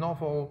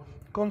novel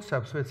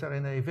concepts which are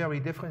in a very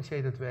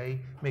differentiated way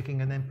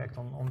making an impact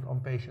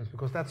on patients,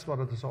 because that's what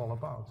it is all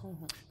about.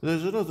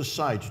 There's another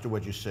side to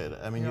what you said.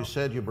 I mean, you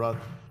said you brought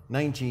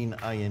 19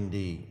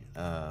 IND,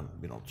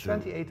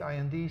 28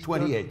 INDs.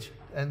 28.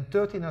 And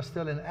 13 are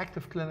still in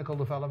active clinical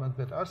development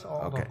with us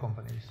or other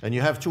companies. And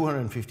you have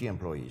 250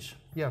 employees.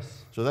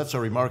 Yes. So that's a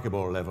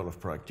remarkable level of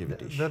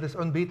productivity. That is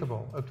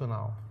unbeatable up to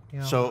now.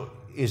 So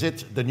is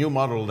it the new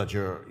model that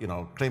you're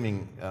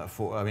claiming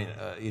for? I mean,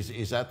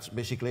 is that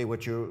basically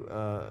what you?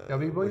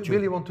 We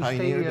really want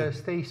to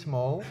stay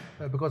small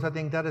because I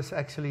think that is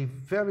actually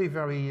very,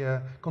 very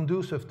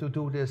conducive to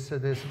do this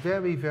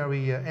very,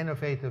 very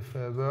innovative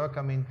work.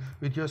 I mean,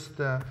 we just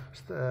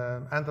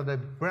entered a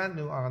brand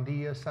new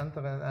R&D center,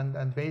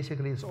 and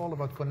basically it's all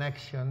about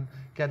connection,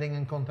 getting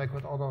in contact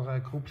with other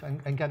groups,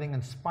 and getting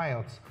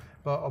inspired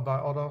by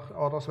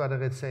others,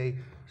 whether it's a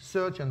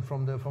surgeon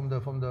from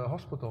the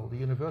hospital, the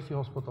university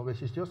hospital,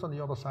 which is just on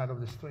the other side of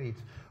the street,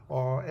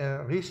 or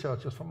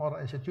researchers from other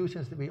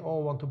institutions. That we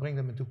all want to bring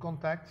them into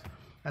contact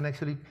and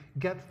actually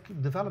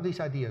develop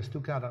these ideas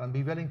together and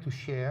be willing to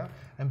share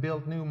and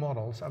build new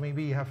models. I mean,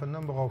 we have a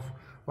number of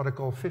what I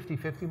call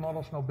 50-50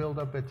 models now built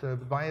up with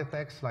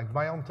biotechs, like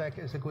BioNTech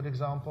is a good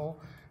example.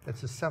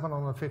 It's a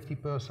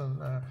 750-person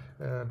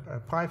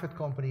private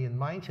company in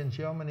Mainz in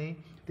Germany.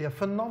 They are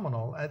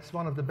phenomenal. It's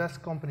one of the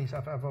best companies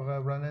I've ever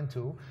run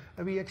into.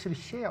 And we actually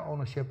share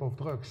ownership of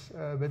drugs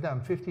with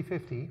them,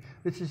 50-50,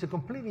 which is a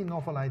completely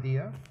novel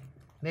idea.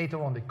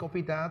 Later on, they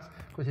copied that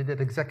because they did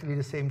exactly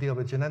the same deal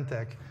with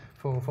Genentech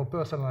for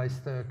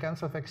personalized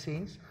cancer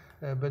vaccines.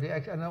 But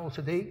and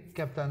also they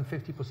kept then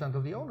 50%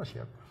 of the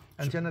ownership.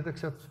 And Genentech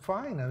said,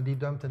 fine, and they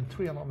dumped in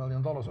 $300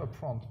 million up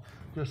front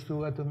just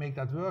to make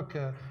that work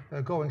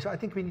going. So I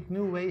think we need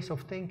new ways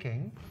of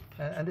thinking,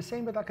 and the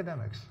same with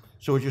academics.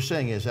 So what you're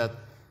saying is that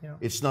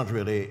it's not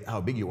really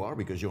how big you are,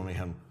 because you only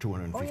have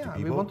 250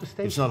 people. We want to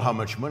stay it's not how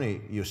much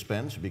money you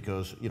spend,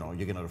 because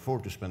you cannot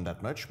afford to spend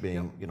that much,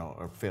 being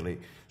a fairly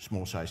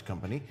small-sized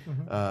company.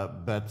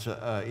 But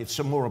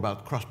it's more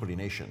about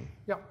cross-pollination.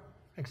 Yeah.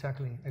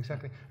 Exactly.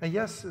 And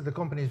yes, the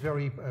company is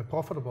very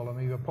profitable. I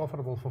mean, we were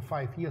profitable for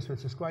 5 years,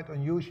 which is quite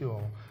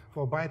unusual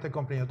for a biotech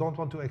company. I don't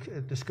want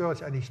to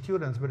discourage any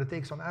students, but it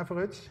takes on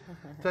average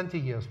 20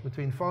 years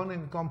between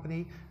founding a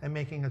company and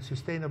making it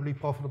sustainably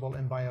profitable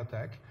in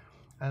biotech.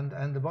 And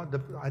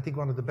I think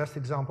one of the best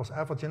examples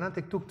ever,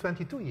 Genentech took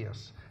 22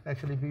 years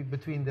actually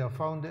between their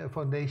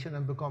foundation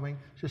and becoming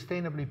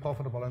sustainably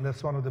profitable. And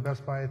that's one of the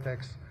best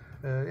biotechs.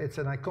 It's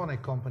an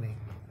iconic company,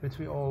 which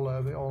we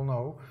all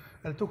know.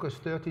 And it took us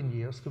 13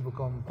 years to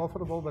become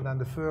profitable, but then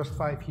the first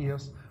 5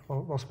 years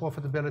was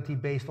profitability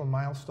based on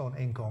milestone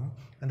income,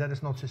 and that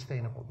is not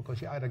sustainable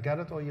because you either get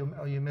it or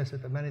you miss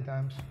it, and many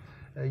times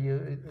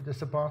it's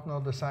the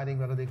partner deciding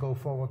whether they go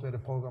forward with the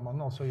program or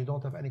not, so you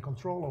don't have any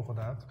control over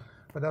that.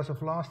 But as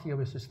of last year,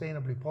 we're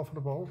sustainably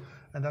profitable,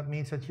 and that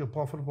means that you're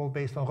profitable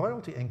based on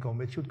royalty income,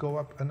 which should go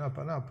up and up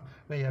and up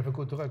when you have a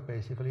good drug,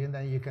 basically, and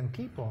then you can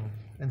keep on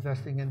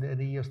investing in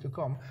the years to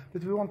come.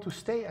 But we want to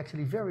stay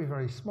actually very,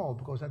 very small,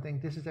 because I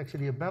think this is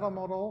actually a better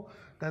model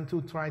than to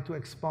try to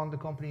expand the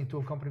company into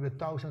a company with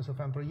thousands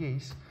of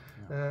employees.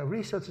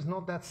 Research is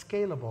not that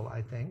scalable,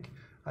 I think.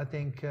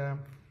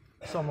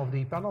 Some of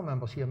the panel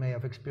members here may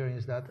have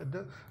experienced that.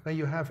 When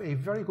you have a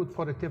very good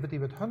productivity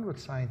with 100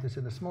 scientists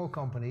in a small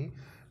company,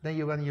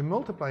 then when you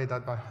multiply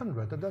that by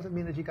 100, that doesn't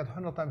mean that you get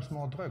 100 times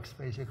more drugs,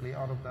 basically,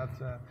 out of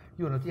that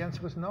unit. The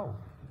answer is no.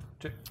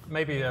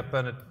 Maybe,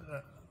 Bernard,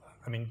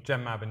 I mean,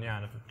 Genmab and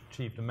Jan have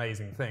achieved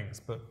amazing things,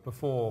 but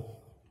before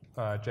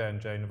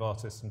J&J,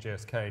 Novartis, and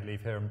GSK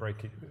leave here and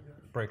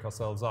break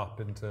ourselves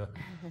up into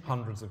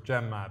hundreds of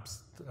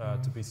Genmabs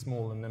to be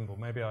small and nimble,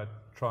 maybe I'd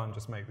try and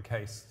just make the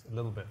case a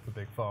little bit for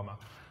Big Pharma.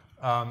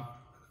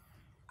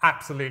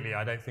 Absolutely,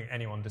 I don't think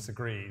anyone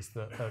disagrees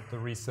that at the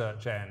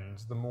research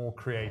end, the more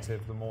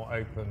creative, the more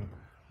open,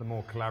 the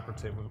more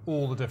collaborative with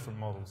all the different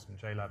models, and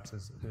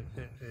JLABS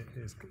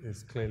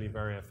is clearly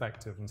very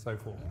effective and so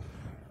forth.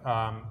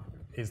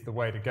 is the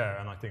way to go,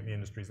 and I think the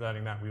industry is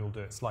learning that. We all do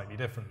it slightly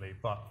differently,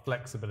 but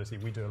flexibility,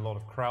 we do a lot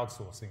of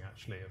crowdsourcing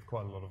actually of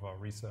quite a lot of our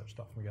research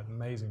stuff, and we get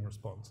amazing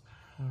response.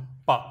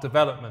 But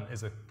development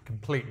is a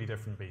completely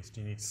different beast.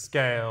 You need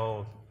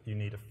scale, you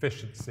need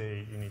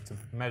efficiency, you need to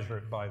measure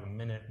it by the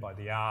minute, by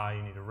the hour,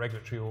 you need a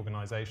regulatory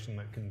organization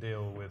that can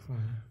deal with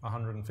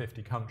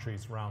 150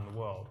 countries around the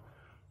world.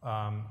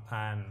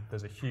 And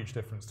there's a huge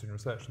difference between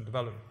research and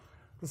development.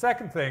 The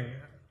second thing,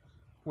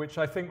 which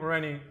I think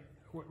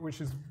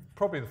which is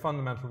probably the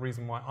fundamental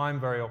reason why I'm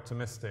very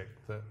optimistic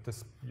that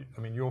this,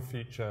 I mean, your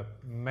future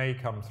may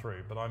come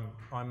through, but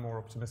I'm more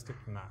optimistic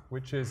than that,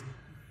 which is,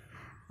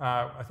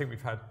 I think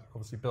we've had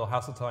obviously Bill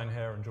Hasseltine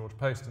here and George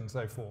Post and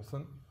so forth,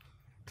 and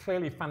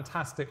clearly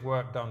fantastic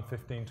work done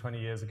 15, 20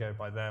 years ago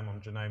by them on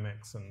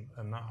genomics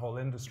and that whole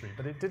industry,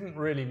 but it didn't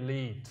really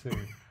lead to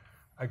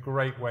a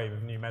great wave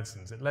of new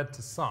medicines. It led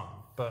to some,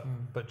 but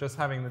just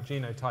having the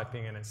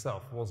genotyping in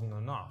itself wasn't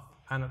enough.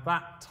 And at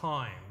that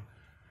time,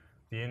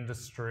 the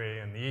industry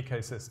and the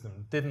ecosystem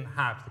didn't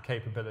have the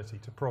capability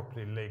to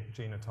properly link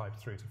genotypes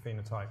through to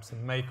phenotypes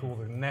and make all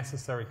the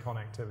necessary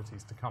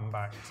connectivities to come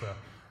back to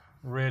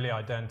really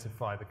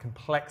identify the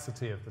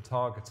complexity of the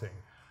targeting.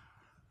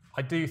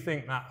 I do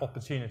think that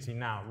opportunity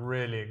now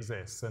really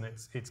exists, and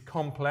it's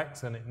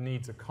complex, and it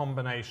needs a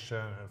combination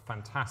of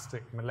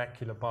fantastic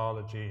molecular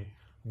biology,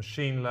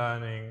 machine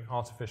learning,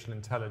 artificial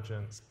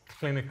intelligence,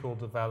 clinical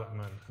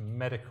development, and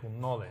medical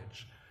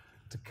knowledge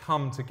to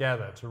come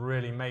together to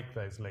really make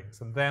those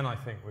links. And then I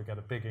think we get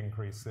a big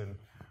increase in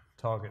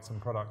targets and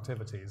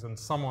productivities. And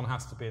someone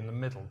has to be in the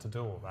middle to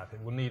do all that.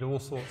 It will need all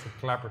sorts of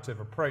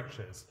collaborative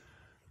approaches,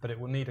 but it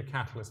will need a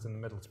catalyst in the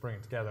middle to bring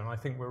it together. And I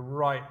think we're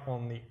right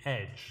on the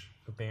edge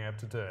of being able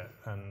to do it.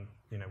 And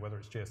you know, whether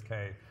it's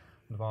GSK,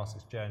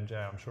 Novartis, J&J,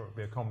 I'm sure it'll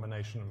be a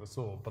combination of us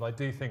all. But I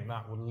do think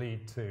that will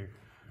lead to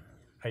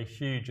a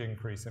huge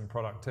increase in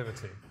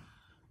productivity.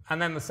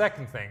 And then the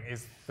second thing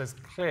is there's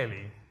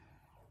clearly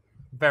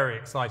very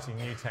exciting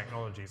new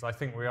technologies. I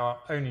think we are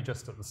only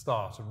just at the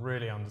start of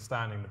really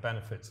understanding the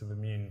benefits of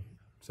immune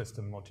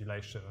system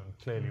modulation, and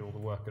clearly all the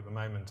work at the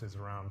moment is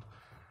around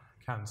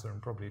cancer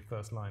and probably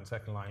first line,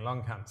 second line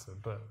lung cancer,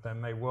 but there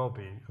may well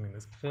be, I mean,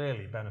 there's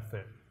clearly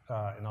benefit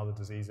in other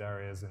disease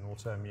areas, in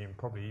autoimmune,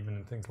 probably even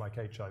in things like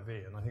HIV,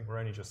 and I think we're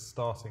only just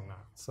starting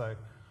that. So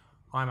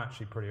I'm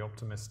actually pretty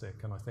optimistic,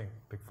 and I think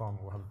Big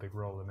Pharma will have a big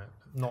role in it,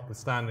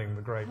 notwithstanding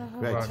the great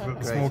work that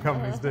the small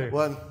companies do.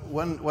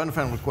 One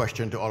final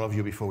question to all of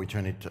you before we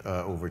turn it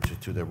over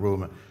to the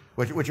room.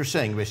 What you're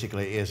saying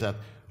basically is that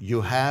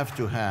you have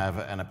to have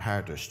an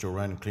apparatus to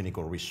run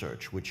clinical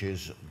research, which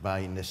is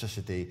by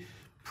necessity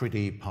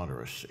pretty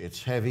ponderous.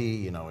 It's heavy,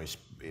 you know, it's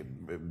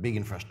big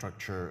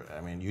infrastructure.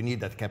 I mean, you need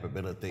that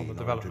capability in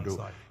order to do,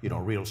 you know,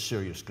 real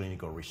serious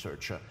clinical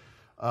research.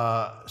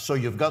 So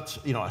you've got,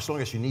 you know, as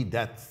long as you need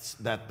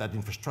that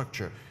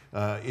infrastructure,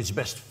 it's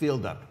best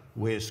filled up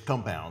with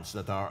compounds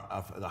that are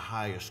of the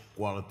highest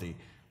quality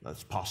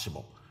that's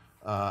possible.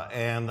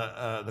 And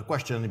the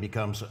question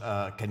becomes,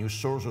 can you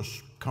source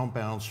those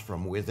compounds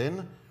from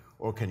within,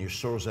 or can you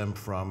source them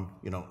from,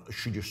 you know,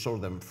 should you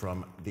source them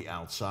from the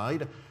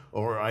outside?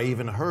 Or I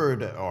even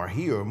heard or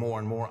hear more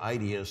and more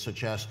ideas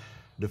such as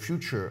the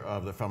future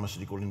of the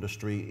pharmaceutical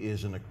industry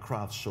is in a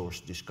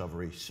crowdsourced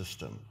discovery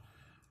system.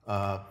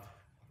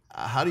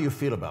 How do you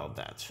feel about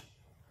that?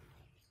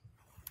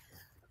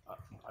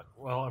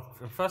 Well,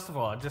 first of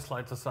all, I'd just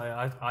like to say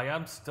I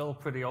am still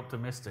pretty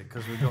optimistic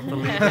because we got the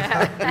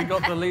leaders, we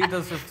got the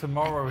leaders of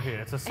tomorrow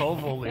here to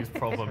solve all these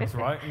problems,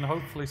 right? And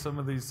hopefully some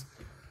of these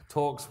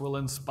talks will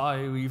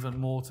inspire you even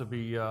more to be,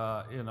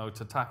 you know,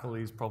 to tackle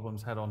these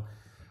problems head on.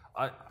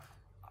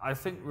 I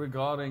think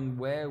regarding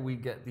where we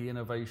get the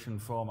innovation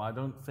from, I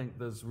don't think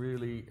there's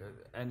really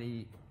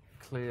any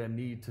clear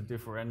need to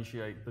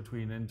differentiate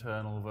between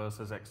internal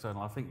versus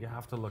external. I think you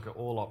have to look at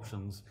all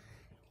options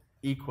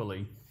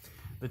equally.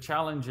 The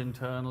challenge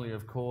internally,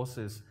 of course,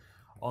 is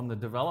on the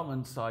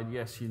development side,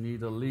 yes, you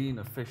need a lean,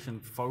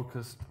 efficient,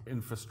 focused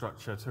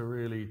infrastructure to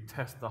really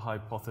test the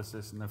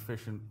hypothesis in an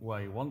efficient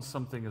way. Once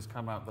something has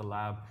come out the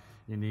lab,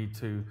 you need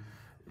to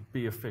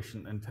be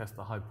efficient and test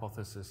the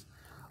hypothesis.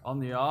 On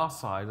the R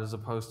side, as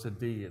opposed to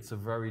D, it's a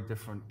very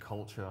different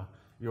culture.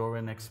 You're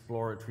in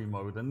exploratory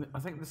mode. And I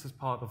think this is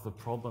part of the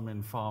problem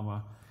in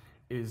pharma,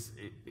 is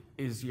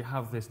you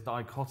have this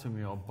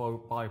dichotomy or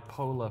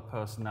bipolar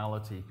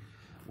personality,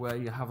 where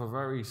you have a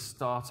very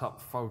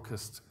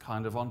startup-focused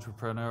kind of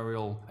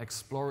entrepreneurial,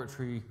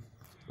 exploratory,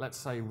 let's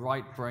say,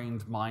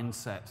 right-brained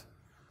mindset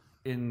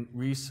in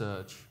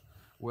research,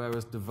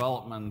 whereas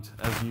development,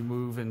 as you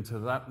move into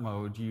that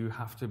mode, you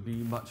have to be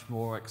much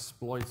more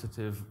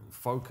exploitative,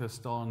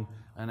 focused on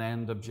an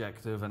end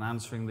objective and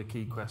answering the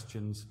key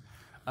questions.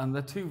 And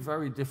they're two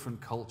very different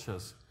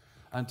cultures.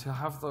 And to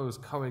have those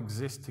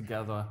coexist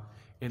together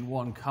in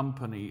one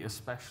company,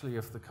 especially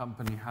if the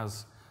company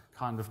has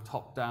kind of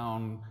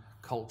top-down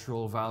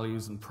cultural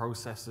values and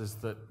processes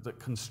that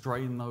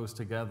constrain those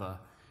together,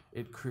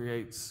 it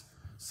creates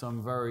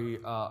some very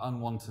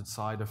unwanted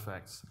side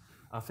effects.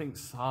 I think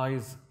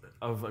size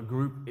of a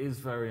group is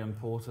very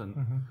important.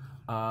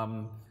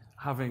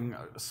 having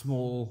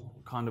small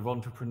kind of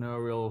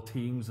entrepreneurial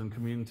teams and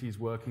communities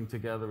working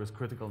together is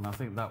critical, and I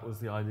think that was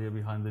the idea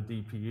behind the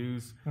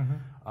DPUs,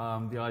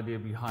 the idea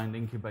behind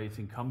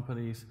incubating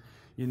companies.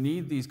 You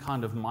need these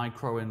kind of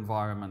micro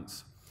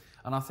environments,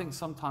 and I think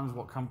sometimes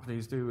what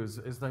companies do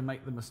is they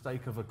make the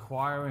mistake of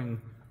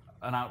acquiring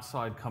an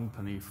outside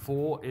company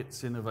for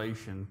its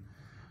innovation,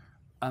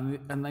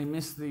 and they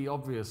miss the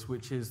obvious,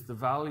 which is the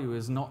value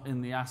is not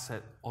in the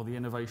asset or the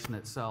innovation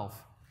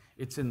itself.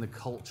 It's in the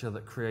culture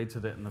that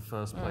created it in the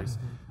first place.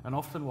 And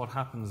often what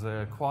happens,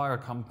 they acquire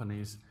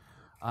companies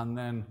and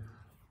then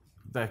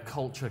their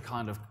culture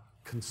kind of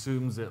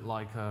consumes it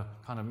like a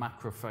kind of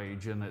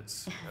macrophage, and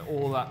it's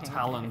all that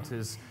talent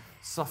is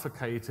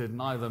suffocated,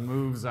 neither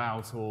moves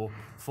out or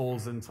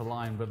falls into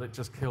line, but it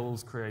just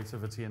kills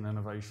creativity and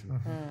innovation.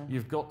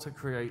 You've got to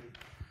create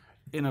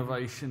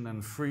innovation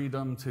and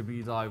freedom to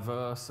be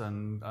diverse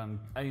and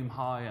aim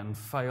high and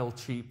fail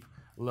cheap,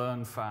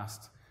 learn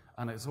fast.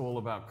 And it's all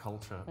about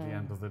culture at the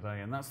end of the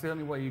day. And that's the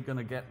only way you're going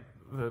to get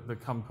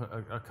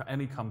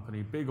any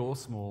company, big or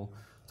small,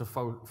 to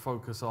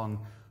focus on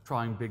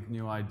trying big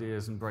new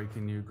ideas and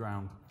breaking new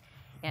ground.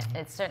 Yeah,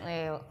 it's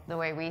certainly the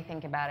way we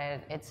think about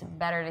it. It's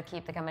better to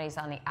keep the companies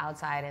on the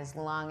outside as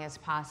long as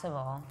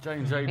possible.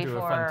 J&J do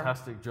a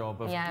fantastic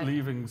job of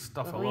leaving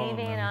stuff alone.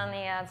 Leaving it on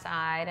the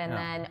outside and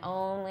then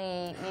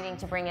only needing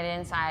to bring it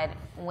inside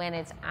when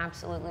it's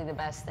absolutely the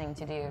best thing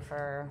to do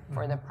for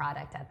the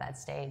product at that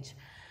stage.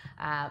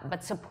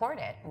 But support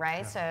it,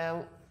 right?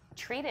 So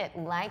treat it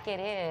like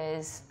it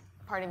is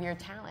part of your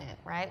talent,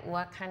 right?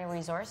 What kind of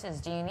resources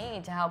do you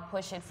need to help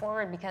push it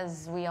forward?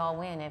 Because we all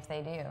win if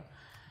they do.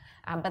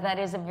 But that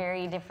is a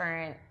very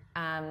different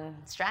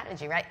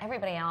strategy, right?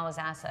 Everybody always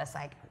asks us,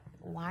 like,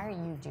 why are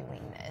you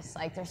doing this?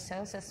 Like, they're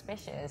so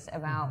suspicious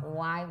about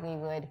why we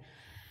would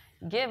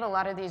give a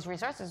lot of these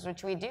resources,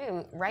 which we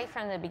do right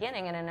from the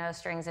beginning in a no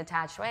strings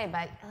attached way.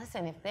 But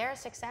listen, if they're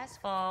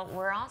successful,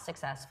 we're all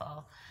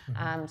successful.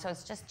 So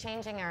it's just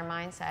changing our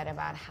mindset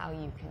about how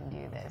you can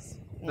do this.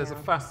 There's a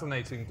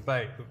fascinating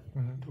debate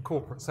that the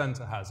corporate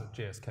center has at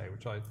GSK,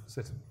 which I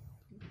sit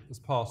as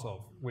part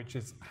of, which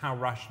is how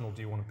rational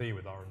do you want to be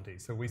with R&D?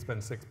 So we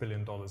spend $6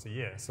 billion a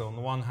year. So on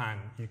the one hand,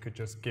 you could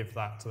just give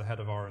that to the head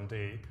of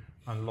R&D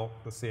and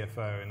lock the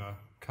CFO in a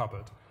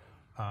cupboard.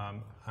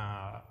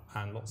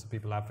 And lots of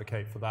people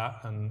advocate for that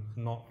and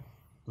not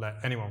let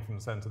anyone from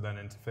the center then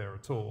interfere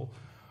at all.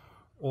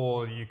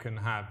 Or you can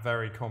have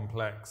very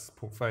complex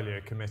portfolio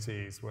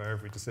committees where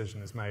every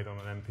decision is made on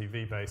an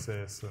NPV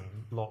basis and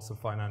lots of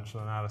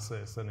financial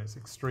analysis, and it's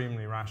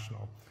extremely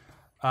rational.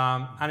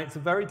 And it's a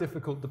very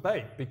difficult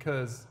debate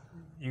because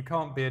you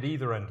can't be at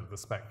either end of the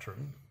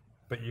spectrum,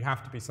 but you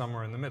have to be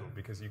somewhere in the middle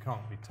because you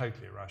can't be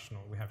totally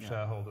irrational. We have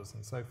shareholders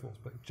and so forth.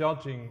 But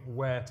judging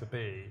where to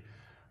be,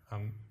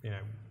 you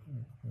know,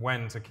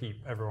 when to keep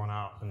everyone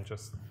out and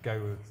just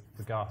go with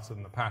the gut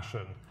and the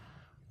passion,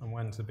 and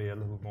when to be a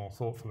little more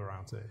thoughtful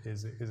around it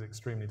is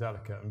extremely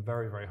delicate and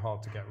very, very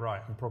hard to get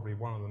right, and probably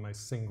one of the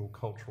most single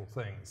cultural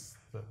things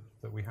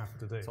that we have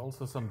to do. It's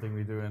also something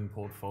we do in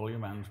portfolio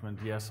management.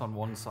 Yes, on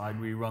one side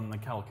we run the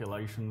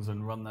calculations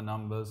and run the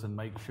numbers and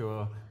make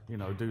sure, you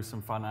know, do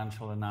some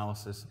financial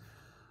analysis,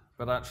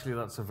 but actually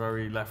that's a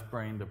very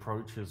left-brained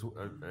approach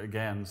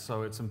again.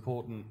 So it's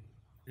important,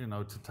 you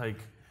know, to take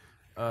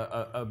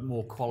a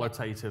more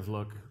qualitative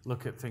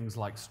look at things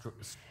like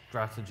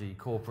strategy,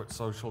 corporate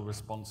social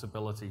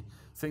responsibility,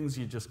 things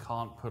you just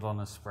can't put on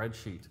a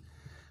spreadsheet,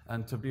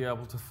 and to be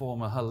able to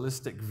form a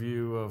holistic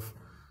view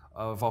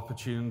of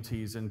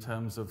opportunities in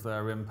terms of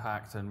their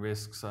impact and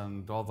risks,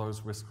 and are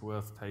those risks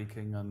worth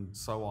taking, and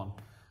so on,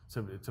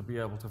 to be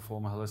able to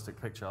form a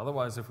holistic picture.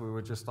 Otherwise, if we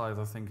were just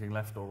either thinking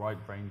left or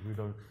right brained,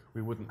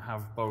 we wouldn't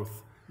have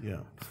both.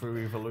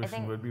 Through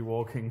evolution, we'd be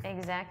walking.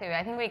 Exactly.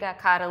 I think we got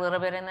caught a little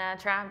bit in that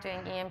trap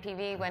doing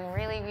EMPV when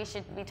really we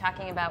should be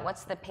talking about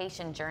what's the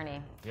patient journey.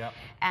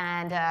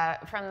 And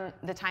from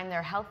the time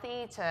they're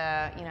healthy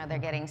to, you know, they're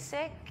getting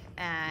sick,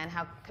 and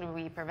how could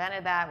we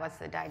prevented that? What's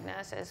the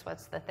diagnosis?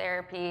 What's the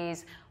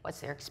therapies? What's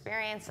their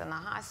experience in the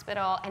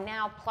hospital? And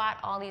now plot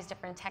all these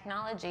different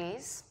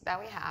technologies that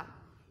we have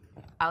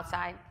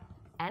outside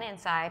and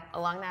inside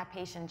along that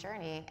patient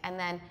journey, and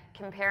then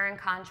compare and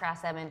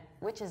contrast them, and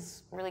which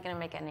is really going to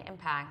make an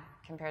impact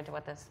compared to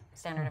what the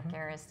standard of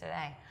care is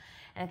today.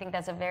 And I think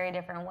that's a very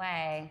different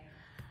way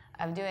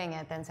of doing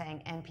it than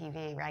saying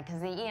NPV, right? Because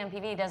the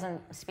EMPV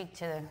doesn't speak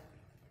to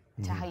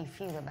how you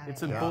feel about it.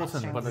 It's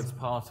important, but it's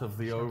part of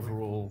the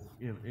overall,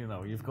 you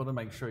know, you've got to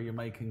make sure you're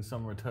making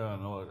some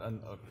return, or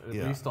at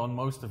least on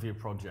most of your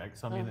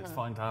projects. I mean, it's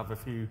fine to have a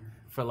few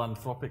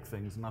philanthropic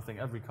things, and I think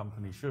every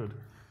company should.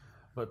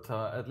 But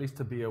at least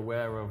to be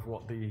aware of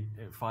what the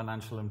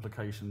financial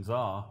implications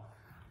are,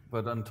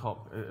 but on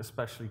top,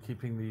 especially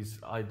keeping these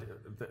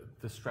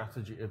the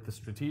strategy at the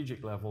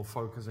strategic level,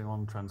 focusing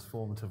on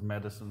transformative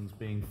medicines,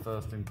 being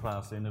first in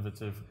class,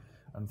 innovative,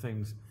 and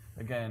things.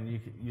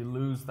 again, you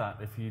lose that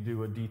if you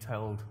do a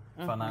detailed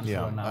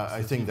financial analysis.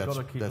 I think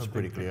that's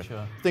pretty clear.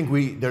 I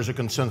think there's a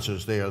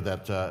consensus there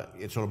that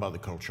it's all about the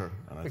culture,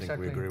 and I think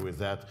we agree with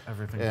that.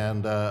 Everything.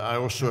 And I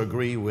also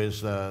agree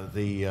with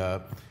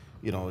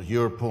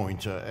your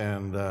point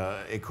and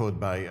echoed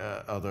by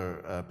other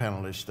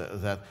panelists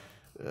that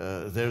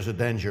there's a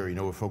danger,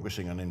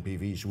 focusing on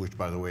NPVs, which,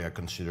 by the way, I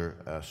consider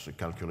as a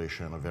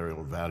calculation of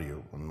variable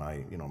value on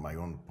my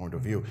own point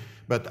of view.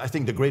 But I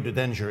think the greater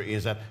danger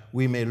is that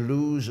we may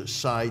lose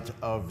sight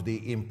of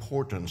the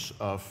importance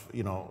of,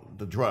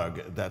 the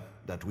drug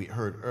that we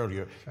heard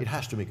earlier. It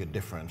has to make a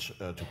difference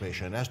to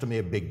patients. It has to make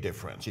a big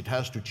difference. It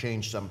has to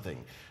change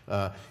something.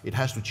 It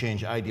has to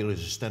change, ideally,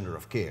 the standard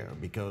of care,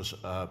 because,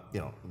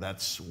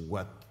 that's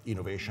what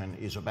innovation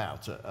is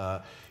about.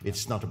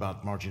 It's not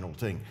about marginal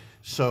thing.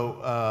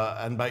 So,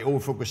 and by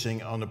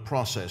over-focusing on the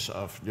process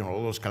of,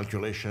 all those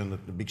calculations,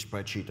 the big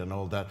spreadsheet and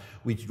all that,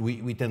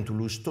 we tend to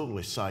lose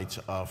totally sight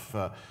of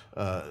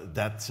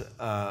that,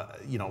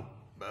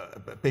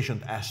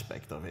 patient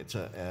aspect of it,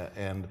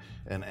 and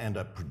end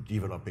up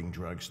developing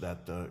drugs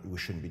that we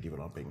shouldn't be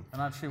developing.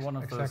 And actually, one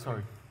of the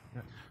sorry.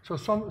 Yeah.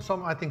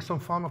 So I think some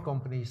pharma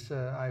companies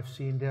I've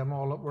seen, they're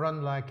more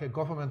run like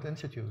government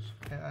institutes,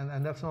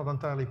 and that's not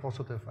entirely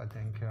positive, I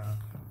think.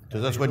 So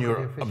that's when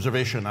your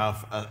observation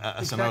of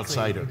as an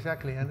outsider.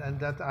 Exactly, and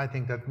that I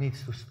think that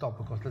needs to stop,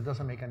 because that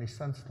doesn't make any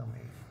sense to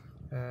me.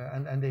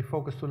 And they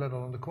focus too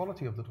little on the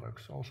quality of the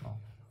drugs also.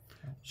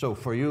 So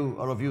for you,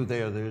 all of you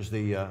there's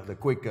the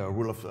quick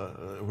rule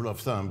of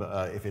thumb.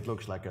 If it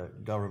looks like a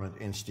government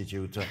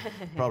institute,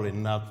 probably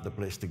not the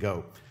place to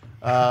go.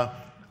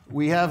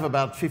 We have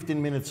about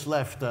 15 minutes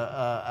left.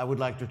 I would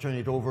like to turn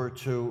it over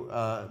to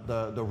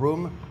the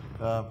room.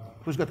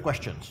 Who's got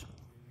questions?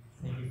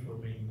 Thank you for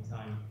making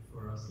time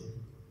for us here.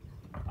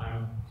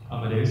 I'm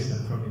Amadeus.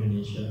 I'm from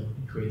Indonesia.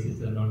 We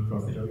created a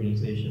non-profit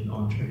organization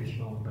on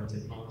traditional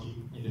biotechnology,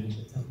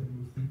 Indonesian template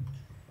movement.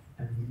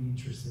 I'm really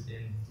interested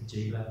in the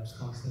JLABS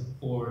concept,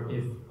 or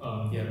if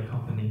the other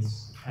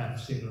companies have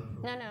similar.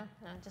 No,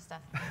 just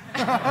us.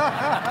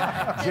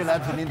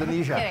 JLABS in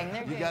Indonesia. Kidding,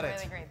 they're you got really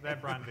it. great. Their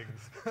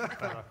branding's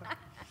better.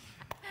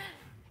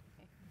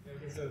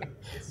 Okay, so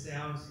it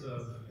sounds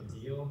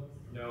ideal,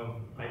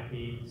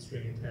 IP,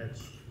 string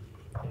attached,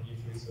 and use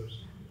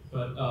resource.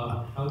 But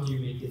how do you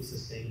make it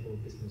sustainable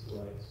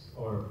business-wise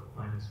or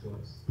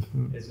finance-wise?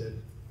 Is it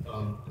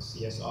a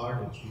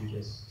CSR that you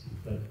just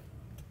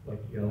like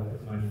you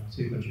have money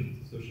to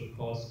contribute to social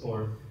costs,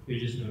 or you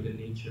just know the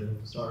nature of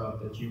the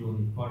startup that you will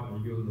need partner,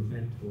 you will need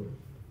mentor?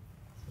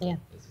 Yeah.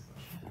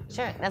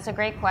 Sure, that's a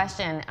great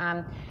question.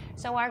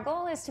 So our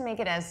goal is to make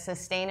it as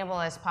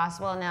sustainable as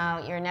possible.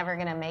 Now, you're never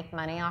going to make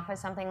money off of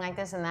something like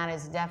this, and that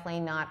is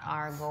definitely not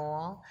our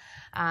goal.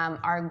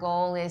 Our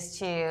goal is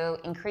to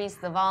increase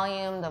the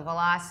volume, the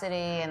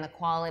velocity, and the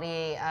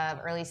quality of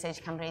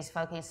early-stage companies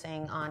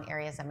focusing on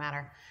areas that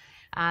matter.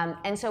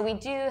 And so we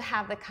do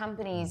have the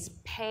companies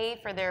pay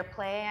for their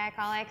play, I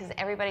call it, because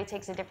everybody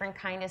takes a different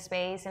kind of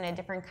space and a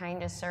different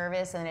kind of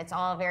service, and it's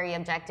all very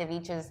objective.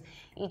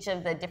 Each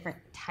of the different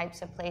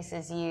types of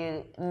places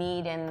you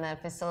need in the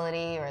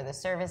facility or the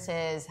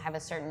services have a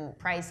certain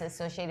price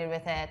associated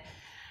with it.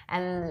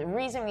 And the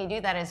reason we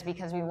do that is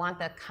because we want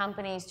the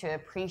companies to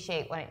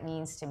appreciate what it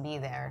means to be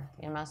there.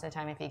 Most of the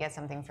time, if you get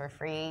something for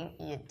free,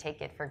 you take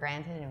it for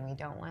granted, and we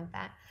don't want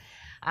that.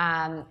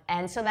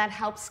 And so that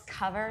helps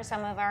cover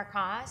some of our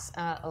costs,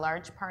 a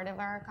large part of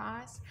our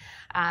costs,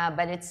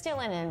 but it's still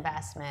an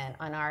investment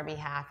on our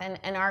behalf.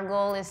 And our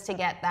goal is to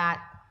get that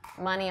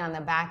money on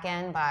the back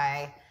end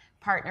by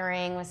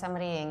partnering with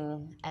somebody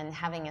and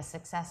having a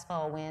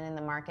successful win in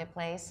the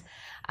marketplace.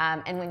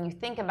 And when you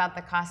think about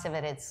the cost of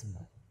it, it's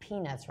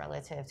peanuts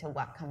relative to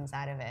what comes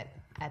out of it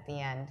at the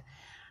end.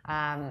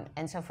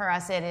 And so for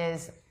us,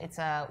 it's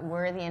a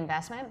worthy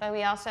investment, but we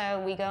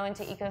go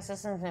into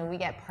ecosystems and we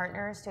get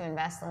partners to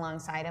invest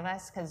alongside of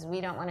us, because we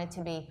don't want it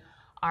to be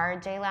our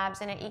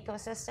JLABS in an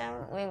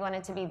ecosystem. We want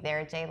it to be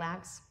their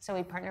JLABS. So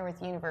we partner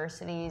with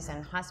universities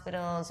and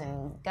hospitals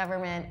and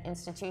government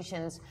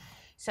institutions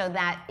so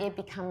that it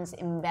becomes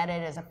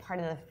embedded as a part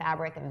of the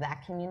fabric of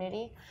that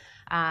community.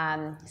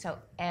 So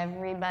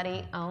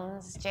everybody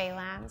owns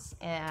JLABS,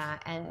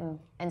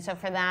 and so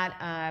for that,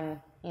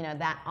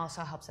 that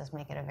also helps us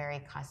make it a very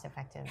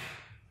cost-effective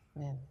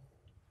move.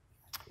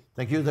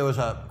 Thank you. There was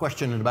a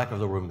question in the back of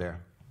the room there.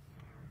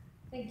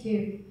 Thank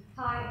you.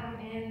 Hi, I'm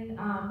Anne,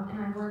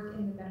 and I work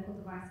in the medical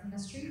device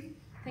industry.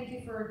 Thank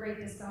you for a great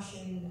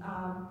discussion.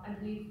 I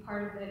believe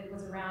part of it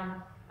was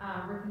around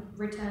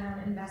return on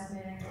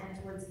investment,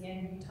 and towards the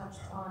end you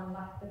touched on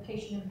the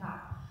patient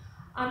impact.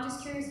 I'm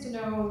just curious to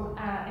know,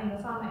 in the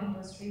pharma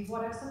industry,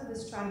 what are some of the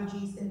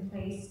strategies in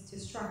place to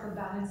strike a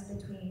balance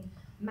between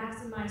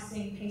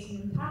maximizing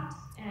patient impact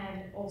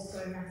and also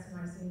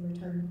maximizing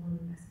return on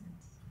investment?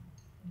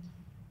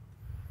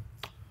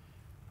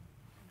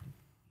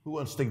 Who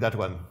wants to take that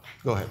one?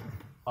 Go ahead.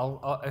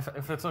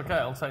 If it's okay,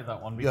 I'll take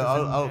that one. Yeah,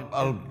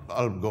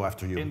 I'll go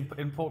after you.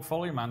 In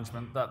portfolio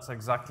management, that's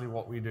exactly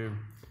what we do.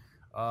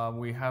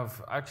 We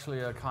have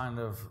actually a kind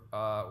of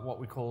what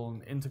we call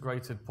an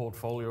integrated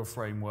portfolio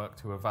framework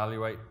to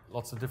evaluate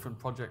lots of different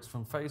projects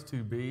from phase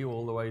 2B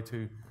all the way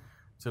to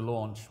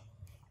launch.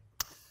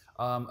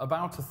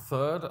 About a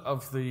third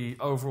of the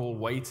overall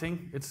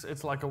weighting,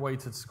 it's like a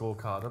weighted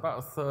scorecard, about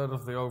a third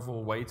of the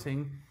overall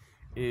weighting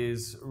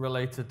is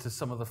related to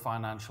some of the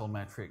financial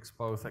metrics,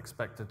 both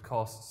expected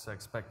costs,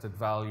 expected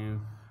value,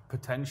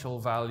 potential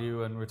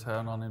value and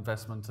return on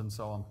investment and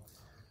so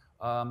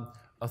on.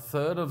 A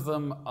third of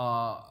them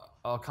are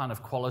kind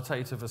of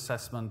qualitative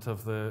assessment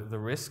of the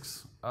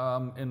risks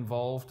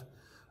involved.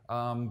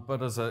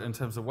 But in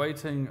terms of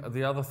weighting,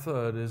 the other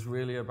third is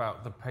really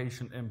about the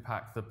patient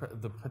impact,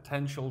 the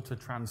potential to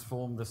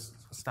transform the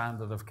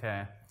standard of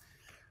care,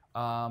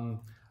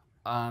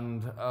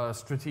 and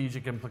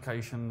strategic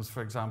implications,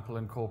 for example,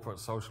 in corporate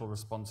social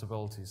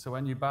responsibility. So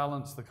when you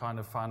balance the kind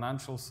of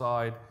financial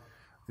side,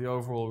 the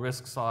overall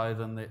risk side,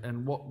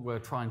 and what we're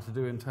trying to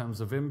do in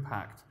terms of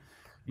impact,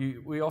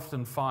 we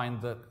often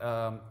find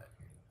that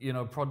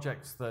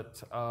projects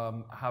that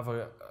have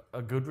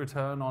a good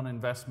return on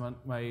investment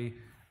may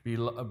be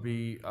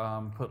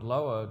put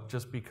lower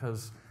just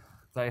because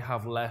they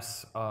have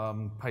less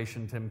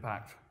patient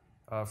impact,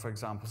 for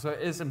example. So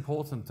it is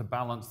important to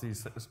balance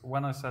these.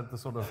 When I said the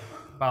sort of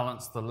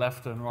balance the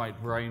left and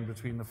right brain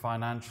between the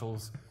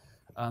financials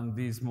and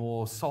these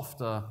more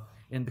softer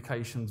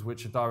indications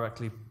which are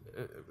directly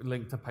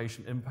linked to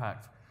patient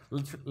impact,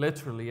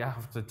 literally you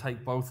have to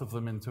take both of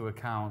them into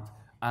account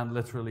and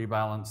literally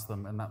balance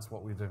them, and that's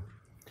what we do.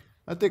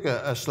 I take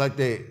a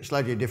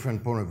slightly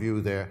different point of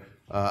view there.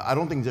 I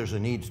don't think there's a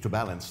need to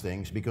balance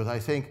things because I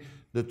think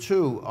the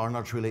two are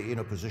not really in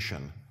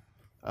opposition.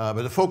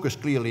 But the focus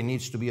clearly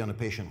needs to be on a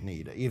patient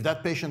need. If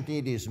that patient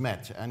need is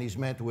met and is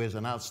met with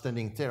an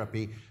outstanding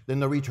therapy,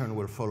 then the return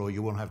will follow.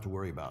 You won't have to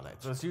worry about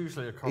it. There's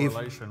usually a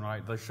correlation,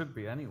 right? There should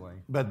be anyway.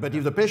 But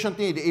if the patient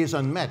need is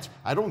unmet,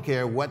 I don't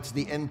care what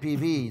the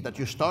NPV that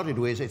you started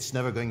with, it's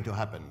never going to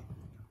happen.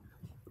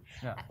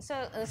 Yeah.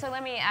 So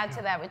let me add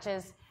to that, which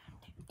is,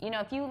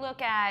 if you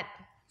look at,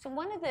 so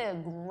one of the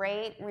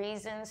great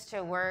reasons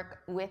to work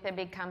with a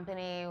big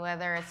company,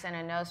 whether it's in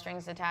a no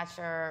strings attached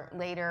or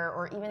later,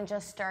 or even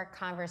just start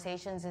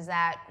conversations, is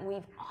that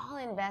we've all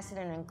invested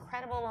an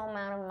incredible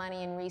amount of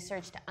money in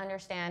research to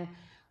understand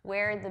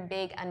where the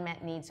big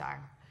unmet needs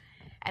are.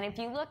 And if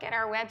you look at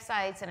our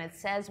websites and it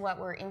says what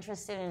we're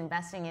interested in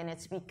investing in,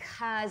 it's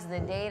because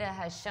the data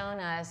has shown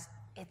us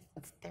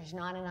there's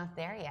not enough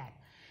there yet.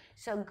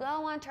 So go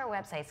onto our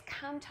websites,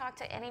 come talk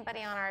to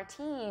anybody on our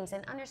teams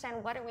and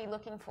understand what are we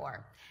looking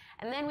for.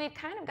 And then we've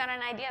kind of got an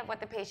idea of what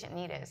the patient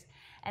need is.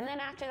 And then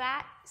after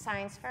that,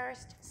 science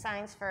first,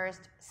 science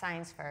first,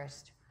 science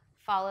first.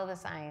 Follow the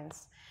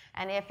science.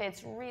 And if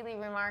it's really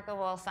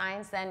remarkable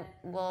science, then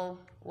we'll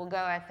go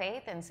at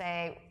faith and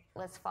say,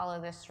 let's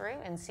follow this through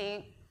and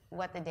see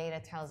what the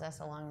data tells us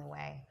along the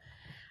way.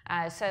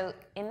 So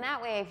in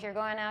that way, if you're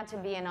going out to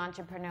be an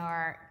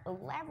entrepreneur,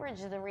 leverage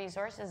the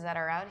resources that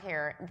are out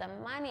here, the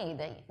money,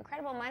 the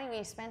incredible money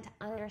we've spent to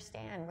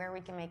understand where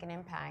we can make an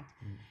impact.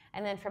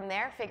 And then from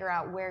there, figure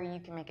out where you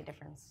can make a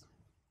difference.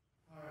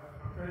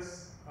 I'm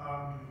Chris.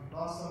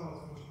 Last summer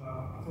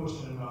I was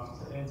fortunate enough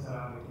to enter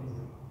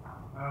McKinsey.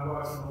 And I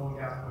worked on oil and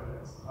gas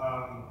projects.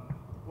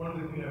 One of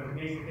the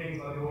amazing things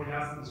about the oil and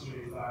gas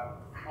industry is that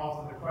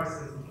after the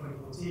crisis in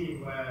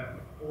 2014,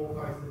 where oil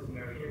prices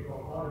hit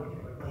rock bottom,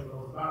 hit like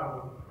 $20 a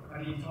barrel,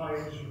 and the entire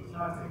industry was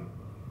hurting,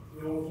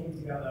 we all came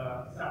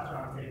together, sat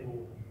around a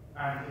table,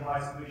 and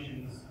devised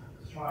solutions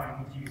to try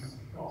and reduce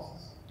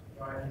costs,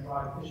 right, and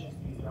drive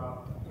efficiency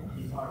throughout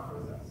the entire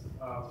process,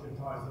 the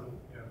entire sort of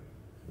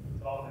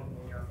development of the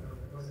oil and gas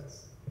process.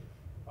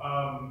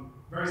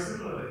 Very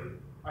similarly,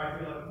 I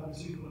feel like the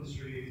pharmaceutical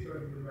industry is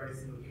going through very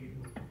similar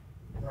people.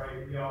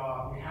 Right,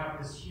 we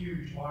have this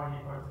huge R&D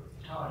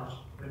productivity challenge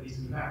that needs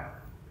to be met.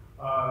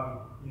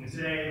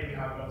 Today we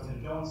have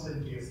Johnson &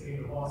 Johnson,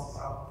 GSK,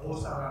 Novartis, all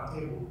sat around the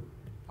table.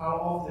 How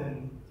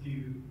often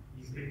do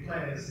these big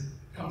players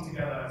come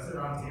together, sit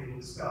around the table,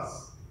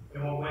 discuss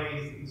in what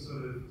ways they can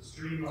sort of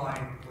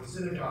streamline or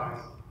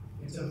synergize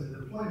in terms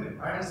of deployment?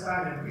 I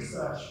understand in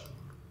research,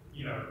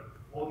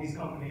 all these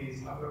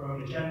companies have their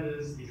own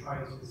agendas. They try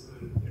to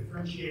sort of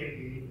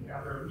differentiate. They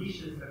have their own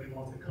niches that they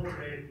want to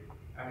cultivate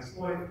and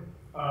exploit.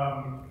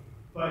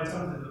 But in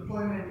terms of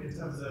deployment, in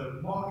terms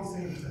of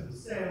marketing, in terms of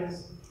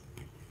sales,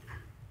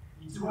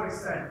 to what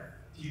extent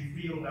do you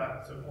feel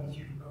that sort of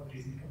pharmaceutical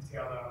companies can come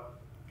together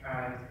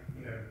and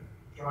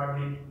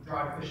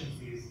drive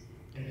efficiencies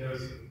in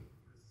those?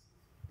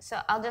 So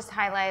I'll just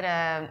highlight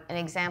an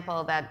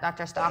example that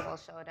Dr. Stoffel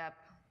showed up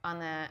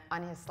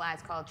on his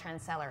slides called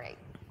Transcelerate.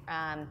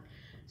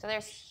 So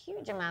there's a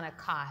huge amount of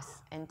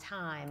cost and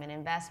time and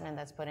investment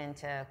that's put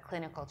into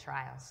clinical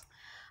trials.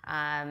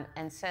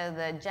 And so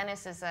the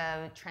genesis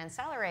of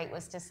Transcelerate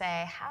was to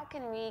say, how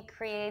can we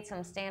create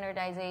some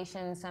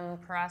standardization, some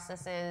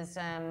processes,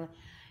 some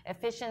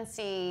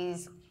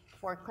efficiencies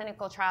for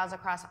clinical trials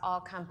across all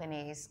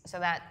companies so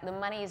that the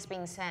money is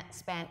being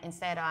spent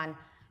instead on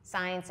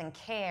science and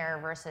care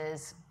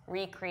versus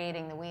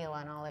recreating the wheel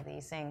on all of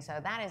these things. So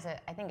that is,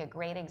 I think, a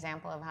great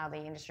example of how the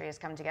industry has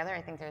come together.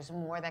 I think there's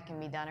more that can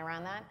be done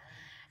around that.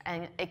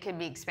 And it could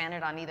be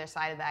expanded on either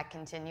side of that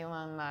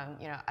continuum,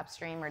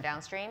 upstream or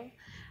downstream.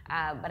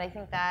 But I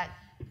think that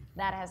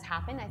has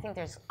happened. I think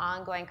there's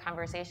ongoing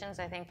conversations.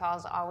 I think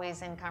Paul's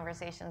always in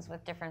conversations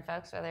with different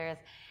folks, whether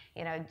it's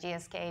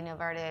GSK,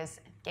 Novartis,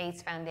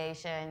 Gates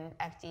Foundation,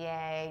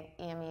 FDA,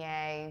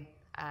 EMEA.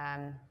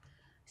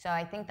 So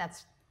I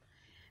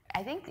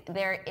think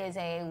there is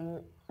a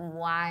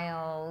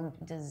wild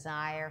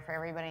desire for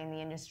everybody in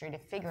the industry to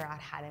figure out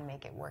how to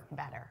make it work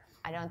better.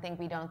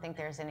 We don't think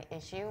there's an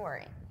issue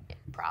or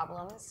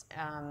problems.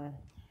 And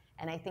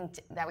I think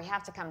that we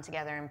have to come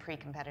together in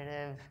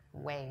pre-competitive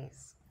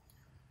ways.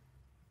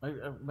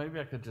 Maybe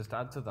I could just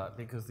add to that,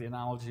 because the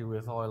analogy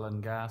with oil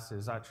and gas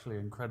is actually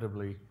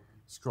incredibly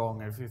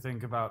strong. If you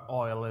think about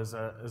oil as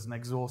an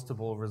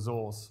exhaustible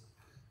resource,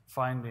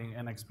 finding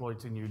and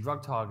exploiting new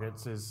drug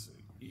targets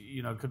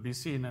could be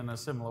seen in a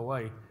similar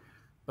way.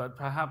 But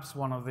perhaps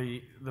one of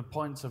the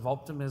points of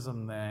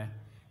optimism there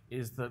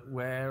is that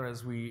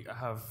whereas we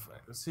have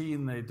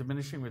seen the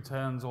diminishing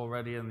returns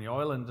already in the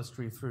oil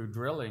industry through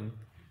drilling,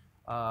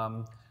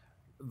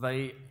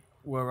 they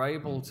were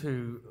able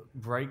to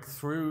break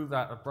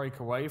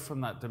away from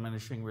that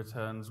diminishing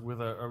returns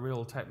with a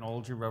real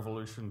technology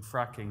revolution,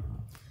 fracking.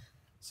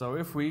 So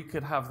if we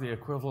could have the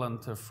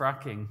equivalent of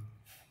fracking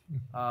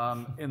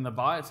in the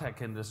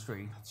biotech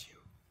industry,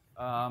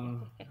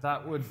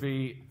 that would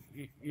be,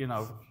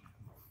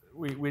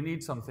 we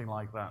need something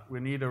like that. We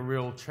need a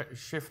real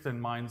shift in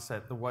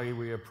mindset, the way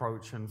we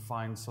approach and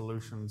find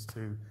solutions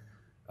to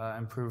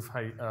improve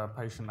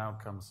patient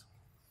outcomes.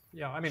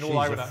 Yeah, I mean, she's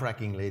a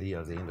fracking lady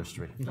of the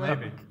industry. Maybe. I'm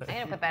going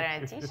to put that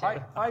on a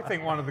t-shirt. I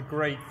think one of the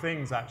great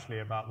things, actually,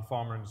 about the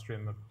pharma industry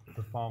and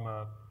the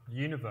pharma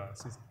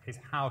universe is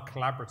how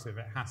collaborative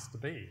it has to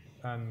be.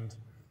 And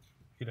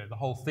the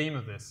whole theme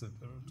of this,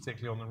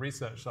 particularly on the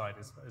research side,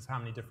 is how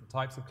many different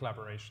types of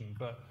collaboration.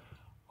 But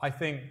I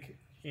think,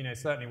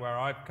 certainly where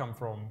I've come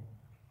from,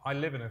 I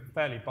live in a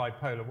fairly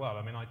bipolar world.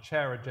 I mean, I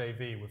chair a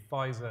JV with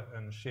Pfizer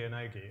and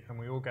Shionogi, and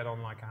we all get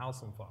on like a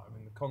house on fire. I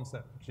mean, the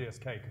concept of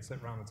GSK can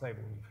sit around the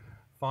table with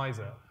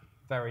Pfizer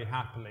very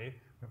happily.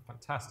 We have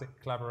fantastic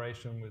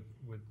collaboration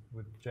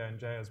with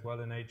J&J as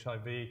well in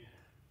HIV.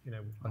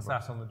 I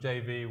sat on the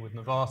JV with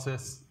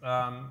Novartis,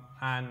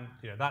 and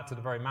that's at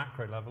a very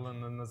macro level,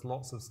 and then there's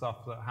lots of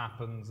stuff that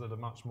happens at a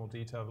much more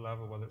detailed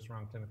level, whether it's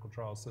around clinical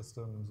trial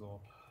systems or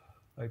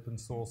open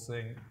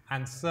sourcing.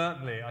 And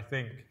certainly, I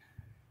think,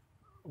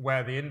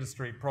 where the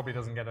industry probably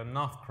doesn't get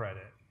enough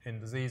credit in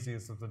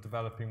diseases of the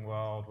developing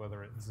world,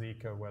 whether it's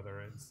Zika,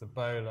 whether it's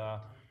Ebola,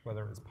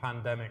 whether it's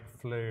pandemic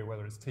flu,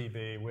 whether it's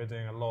TB, we're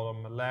doing a lot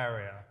on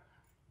malaria.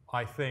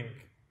 I think,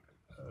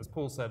 as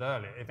Paul said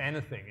earlier, if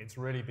anything, it's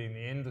really been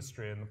the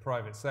industry and the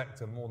private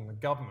sector more than the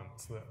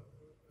governments that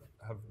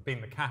have been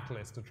the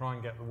catalyst to try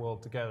and get the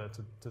world together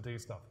to do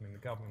stuff. I mean, the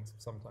governments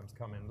have sometimes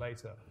come in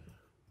later.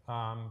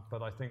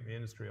 But I think the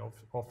industry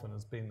often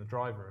has been the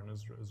driver and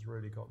has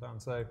really got down.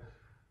 So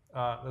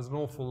there's an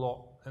awful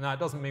lot, and that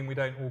doesn't mean we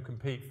don't all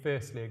compete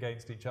fiercely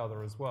against each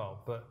other as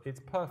well, but it's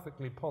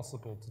perfectly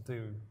possible to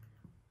do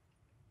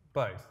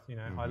both.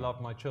 I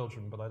love my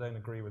children, but I don't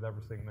agree with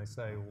everything they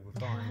say all the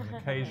time, and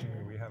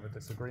occasionally we have a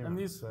disagreement.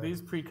 And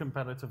these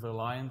pre-competitive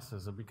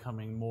alliances are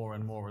becoming more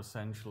and more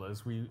essential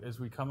as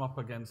we come up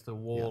against a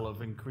wall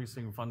of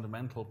increasing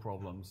fundamental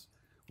problems.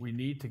 We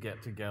need to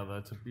get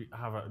together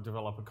to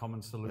develop a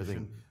common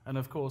solution. And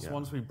of course,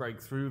 once we break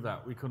through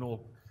that, we can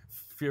all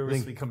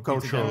furiously compete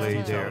culturally,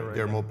 against each other.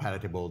 they're more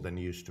palatable than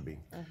they used to be.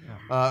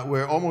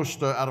 We're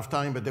almost out of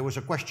time, but there was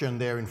a question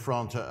there in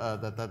front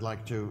that I'd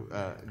like to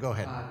go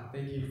ahead.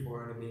 Thank you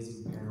for an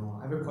amazing panel.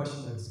 I have a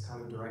question that's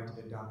kind of directed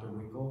at Dr.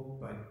 Winkel,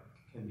 but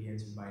can be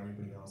answered by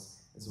anybody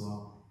else as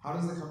well. How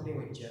does a company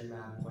like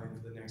Genmab plan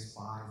for the next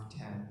 5,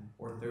 10,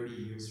 or 30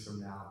 years from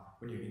now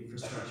when your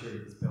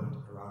infrastructure is built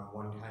around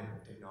one type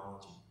of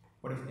technology?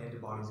 What if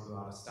antibodies go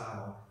out of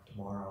style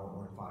tomorrow,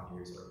 or in 5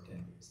 years, or in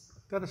 10 years?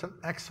 That is an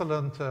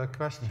excellent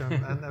question,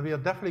 and we are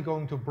definitely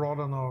going to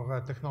broaden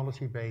our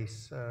technology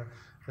base.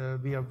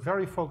 We are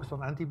very focused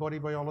on antibody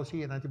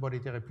biology and antibody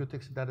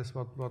therapeutics. That is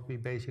what we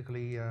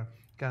basically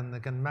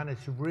can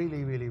manage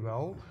really, really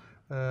well.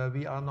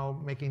 We are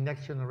now making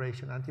next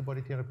generation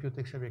antibody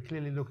therapeutics, and we're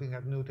clearly looking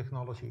at new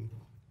technology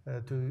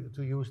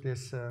to use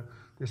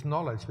this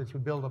knowledge, which we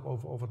built up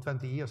over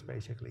 20 years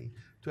basically,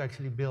 to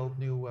actually build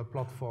new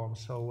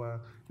platforms. So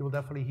you will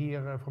definitely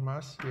hear from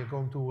us. We are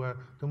going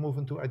to move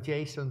into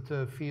adjacent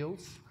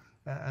fields,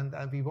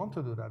 and we want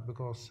to do that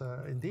because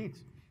indeed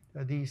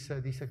these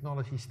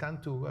technologies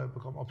tend to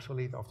become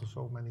obsolete after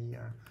so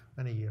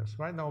many years.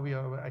 Right now we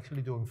are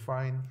actually doing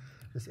fine.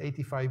 There's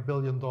 $85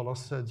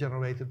 billion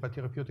generated by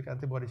therapeutic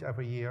antibodies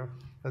every year.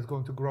 That's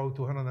going to grow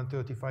to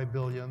 $135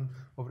 billion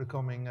over the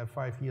coming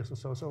 5 years or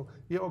so. So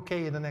you're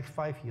okay in the next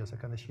 5 years, I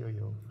can assure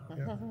you.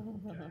 Yeah.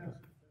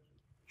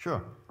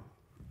 Sure.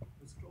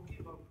 It's talking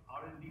about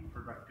R&D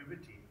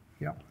productivity.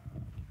 Yeah.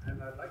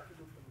 And I'd like to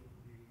know from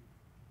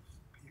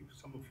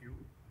some of you,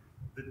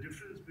 the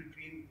difference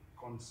between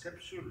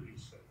conceptual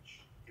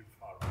research in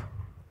pharma,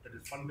 that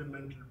is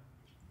fundamental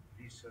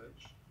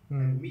research,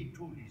 and Me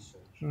Too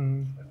research.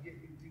 I'll give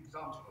you the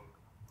example.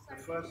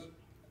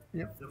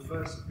 The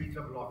first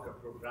beta blocker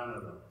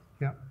progranulin.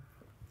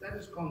 That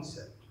is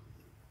concept.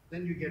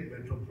 Then you get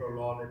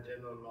metoprolol,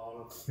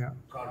 atenolol,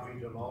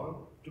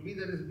 carvedilol. To me,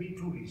 that is Me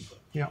Too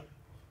research.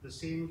 The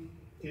same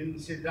in,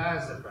 say,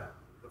 diazepam,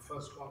 the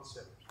first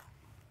concept.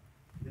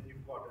 Then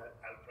you've got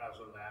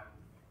alprazolam,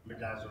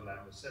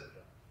 midazolam, etc.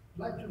 I'd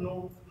like to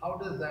know, how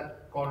does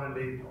that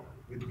correlate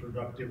with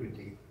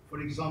productivity?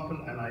 For example,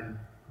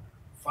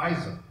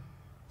 Pfizer,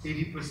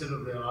 80%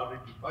 of their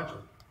R&D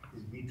budget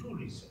is Me Too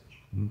research.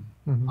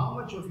 How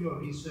much of your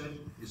research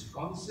is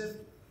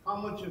concept? How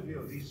much of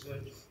your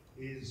research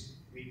is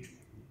Me Too?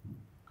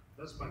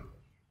 That's my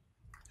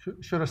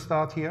question. Should I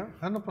start here?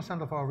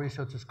 100% of our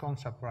research is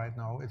concept right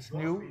now. It's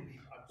new.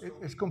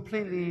 It's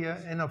completely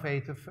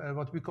innovative.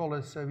 What we call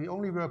is, we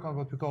only work on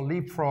what we call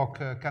leapfrog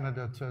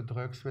candidate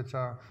drugs, which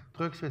are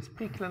drugs which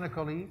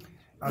preclinically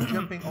are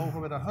jumping over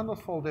with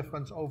 100-fold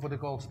difference over the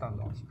gold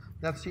standards.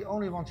 That's the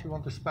only ones we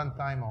want to spend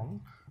time on.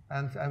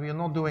 And we are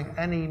not doing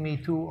any Me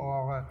Too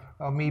or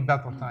Me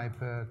Better type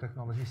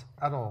technologies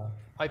at all.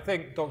 I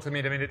think, Dr.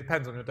 Mead, I mean, it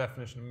depends on your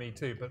definition of Me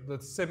Too, but the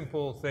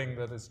simple thing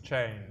that has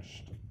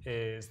changed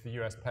is the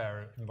US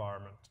payer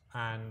environment.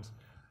 And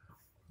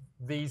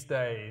these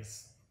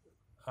days,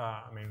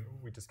 I mean,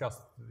 we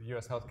discussed, the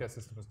US healthcare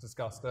system was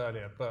discussed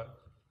earlier, but,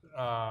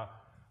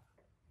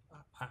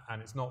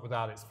 and it's not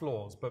without its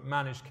flaws, but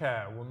managed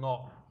care will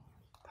not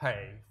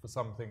pay for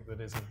something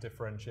that isn't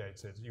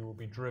differentiated. You will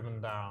be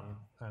driven down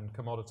and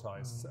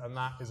commoditized. And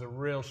that is a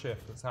real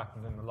shift that's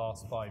happened in the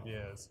last 5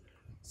 years.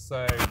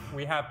 So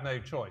we have no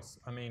choice.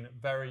 I mean,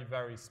 very,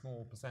 very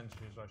small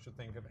percentages, I should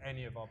think, of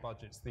any of our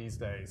budgets these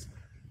days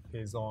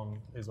is on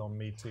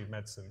Me Too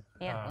medicine.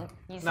 Yeah,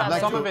 now,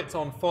 some of it's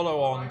on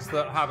follow-ons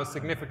that have a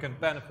significant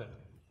benefit.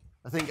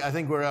 I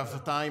think we're out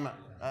of time.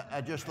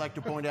 I'd just like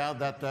to point out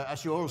that,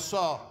 as you all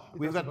saw,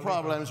 we've got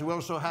problems. We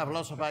also have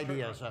lots of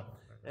ideas.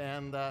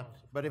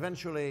 But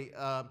eventually,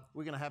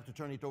 we're going to have to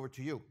turn it over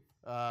to you.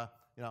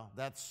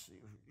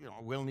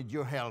 We'll need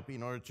your help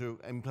in order to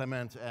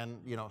implement and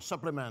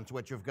supplement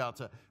what you've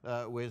got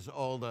with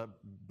all the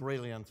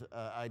brilliant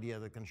idea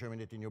that can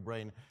germinate in your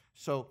brain.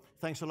 So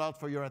thanks a lot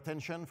for your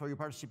attention, for your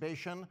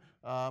participation.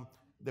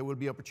 There will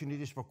be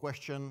opportunities for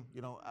question,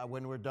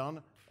 when we're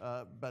done.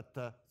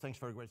 But thanks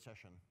for a great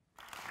session.